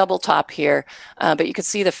 sort of a double top here, but you can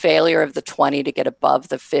see the failure of the 20 to get above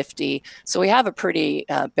the 50. So we have a pretty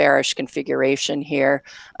bearish configuration here.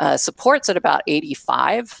 Support's at about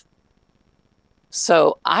 85.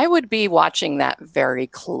 So I would be watching that very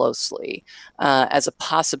closely as a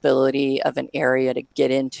possibility of an area to get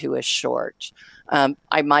into a short.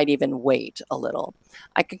 I might even wait a little.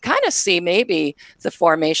 I can kind of see maybe the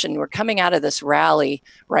formation. We're coming out of this rally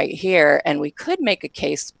right here, and we could make a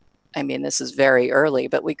case. I mean, this is very early,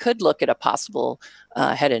 but we could look at a possible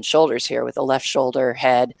head and shoulders here with a left shoulder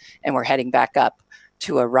head, and we're heading back up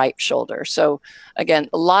to a right shoulder. So again,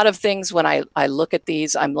 a lot of things when I look at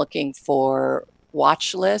these, I'm looking for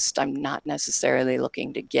watch list. I'm not necessarily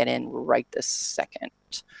looking to get in right this second.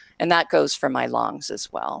 And that goes for my longs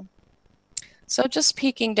as well. So just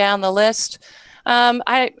peeking down the list,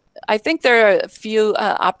 I think there are a few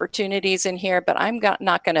opportunities in here, but I'm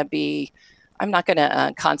not going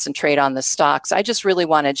to concentrate on the stocks. I just really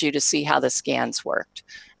wanted you to see how the scans worked.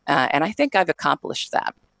 And I think I've accomplished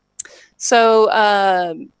that. So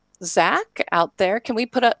Zach out there, can we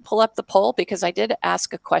pull up the poll? Because I did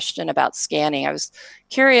ask a question about scanning. I was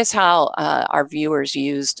curious how our viewers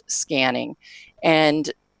used scanning.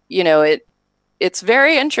 And, you know, it's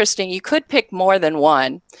very interesting. You could pick more than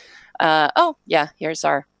one. Oh, yeah, here's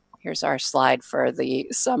our slide for the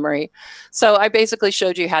summary. So I basically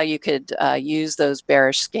showed you how you could use those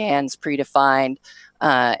bearish scans predefined.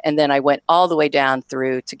 And then I went all the way down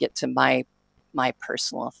through to get to my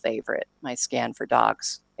personal favorite, my scan for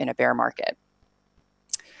dogs in a bear market.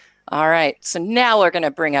 All right, so now we're going to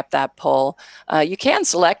bring up that poll. You can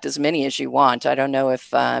select as many as you want. I don't know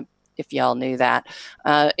if y'all knew that.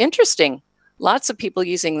 Interesting. Lots of people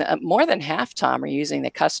using more than half, Tom, are using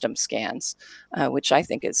the custom scans, which I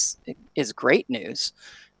think is great news,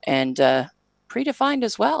 and predefined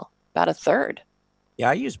as well. About a third. Yeah,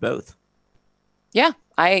 I use both. Yeah,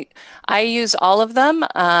 I use all of them,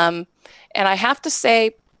 and I have to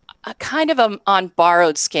say, kind of on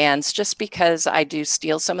borrowed scans, just because I do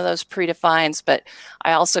steal some of those predefines, but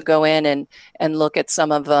I also go in and look at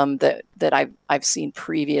some of them that I've seen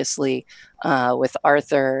previously with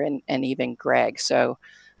Arthur and even Greg. So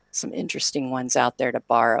some interesting ones out there to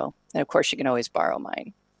borrow. And of course, you can always borrow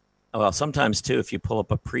mine. Well, sometimes too, if you pull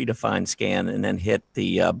up a predefined scan and then hit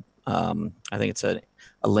the, I think it's a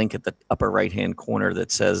link at the upper right-hand corner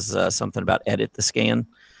that says something about edit the scan.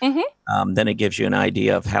 Mm-hmm. Then it gives you an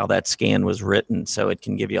idea of how that scan was written. So it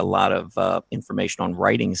can give you a lot of information on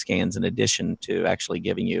writing scans in addition to actually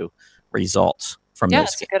giving you results from those. Yeah,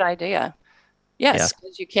 it's a good idea. Yes,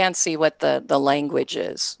 because you can see what the language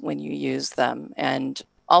is when you use them. And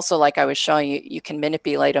also, like I was showing you, you can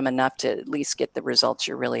manipulate them enough to at least get the results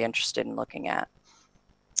you're really interested in looking at.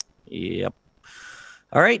 Yep.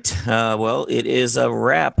 All right. Well, it is a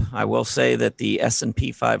wrap. I will say that the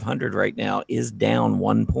S&P 500 right now is down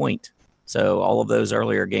 1 point. So all of those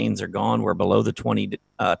earlier gains are gone. We're below the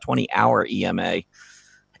 20-hour EMA.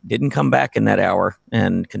 Didn't come back in that hour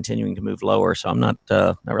and continuing to move lower. So I'm not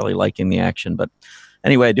really liking the action. But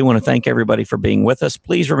anyway, I do want to thank everybody for being with us.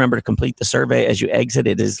 Please remember to complete the survey as you exit.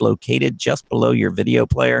 It is located just below your video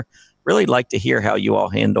player. Really like to hear how you all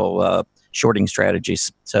handle shorting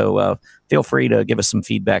strategies. So feel free to give us some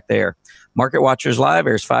feedback there. Market Watchers Live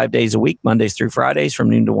airs 5 days a week, Mondays through Fridays from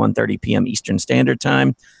noon to 1:30 p.m. Eastern Standard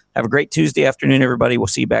Time. Have a great Tuesday afternoon, everybody. We'll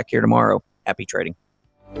see you back here tomorrow. Happy trading.